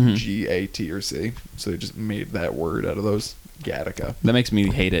 letters, Mhm. G, A, T, or C. So they just made that word out of those. Gattaca. That makes me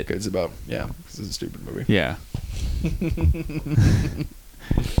hate it. It's about, because it's a stupid movie. Yeah.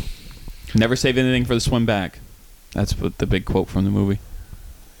 Never save anything for the swim back. That's what the big quote from the movie.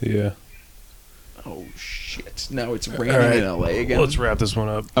 Yeah. Oh, shit. Now it's raining in LA again. Let's wrap this one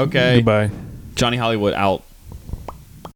up. Okay. Goodbye. Johnny Hollywood out.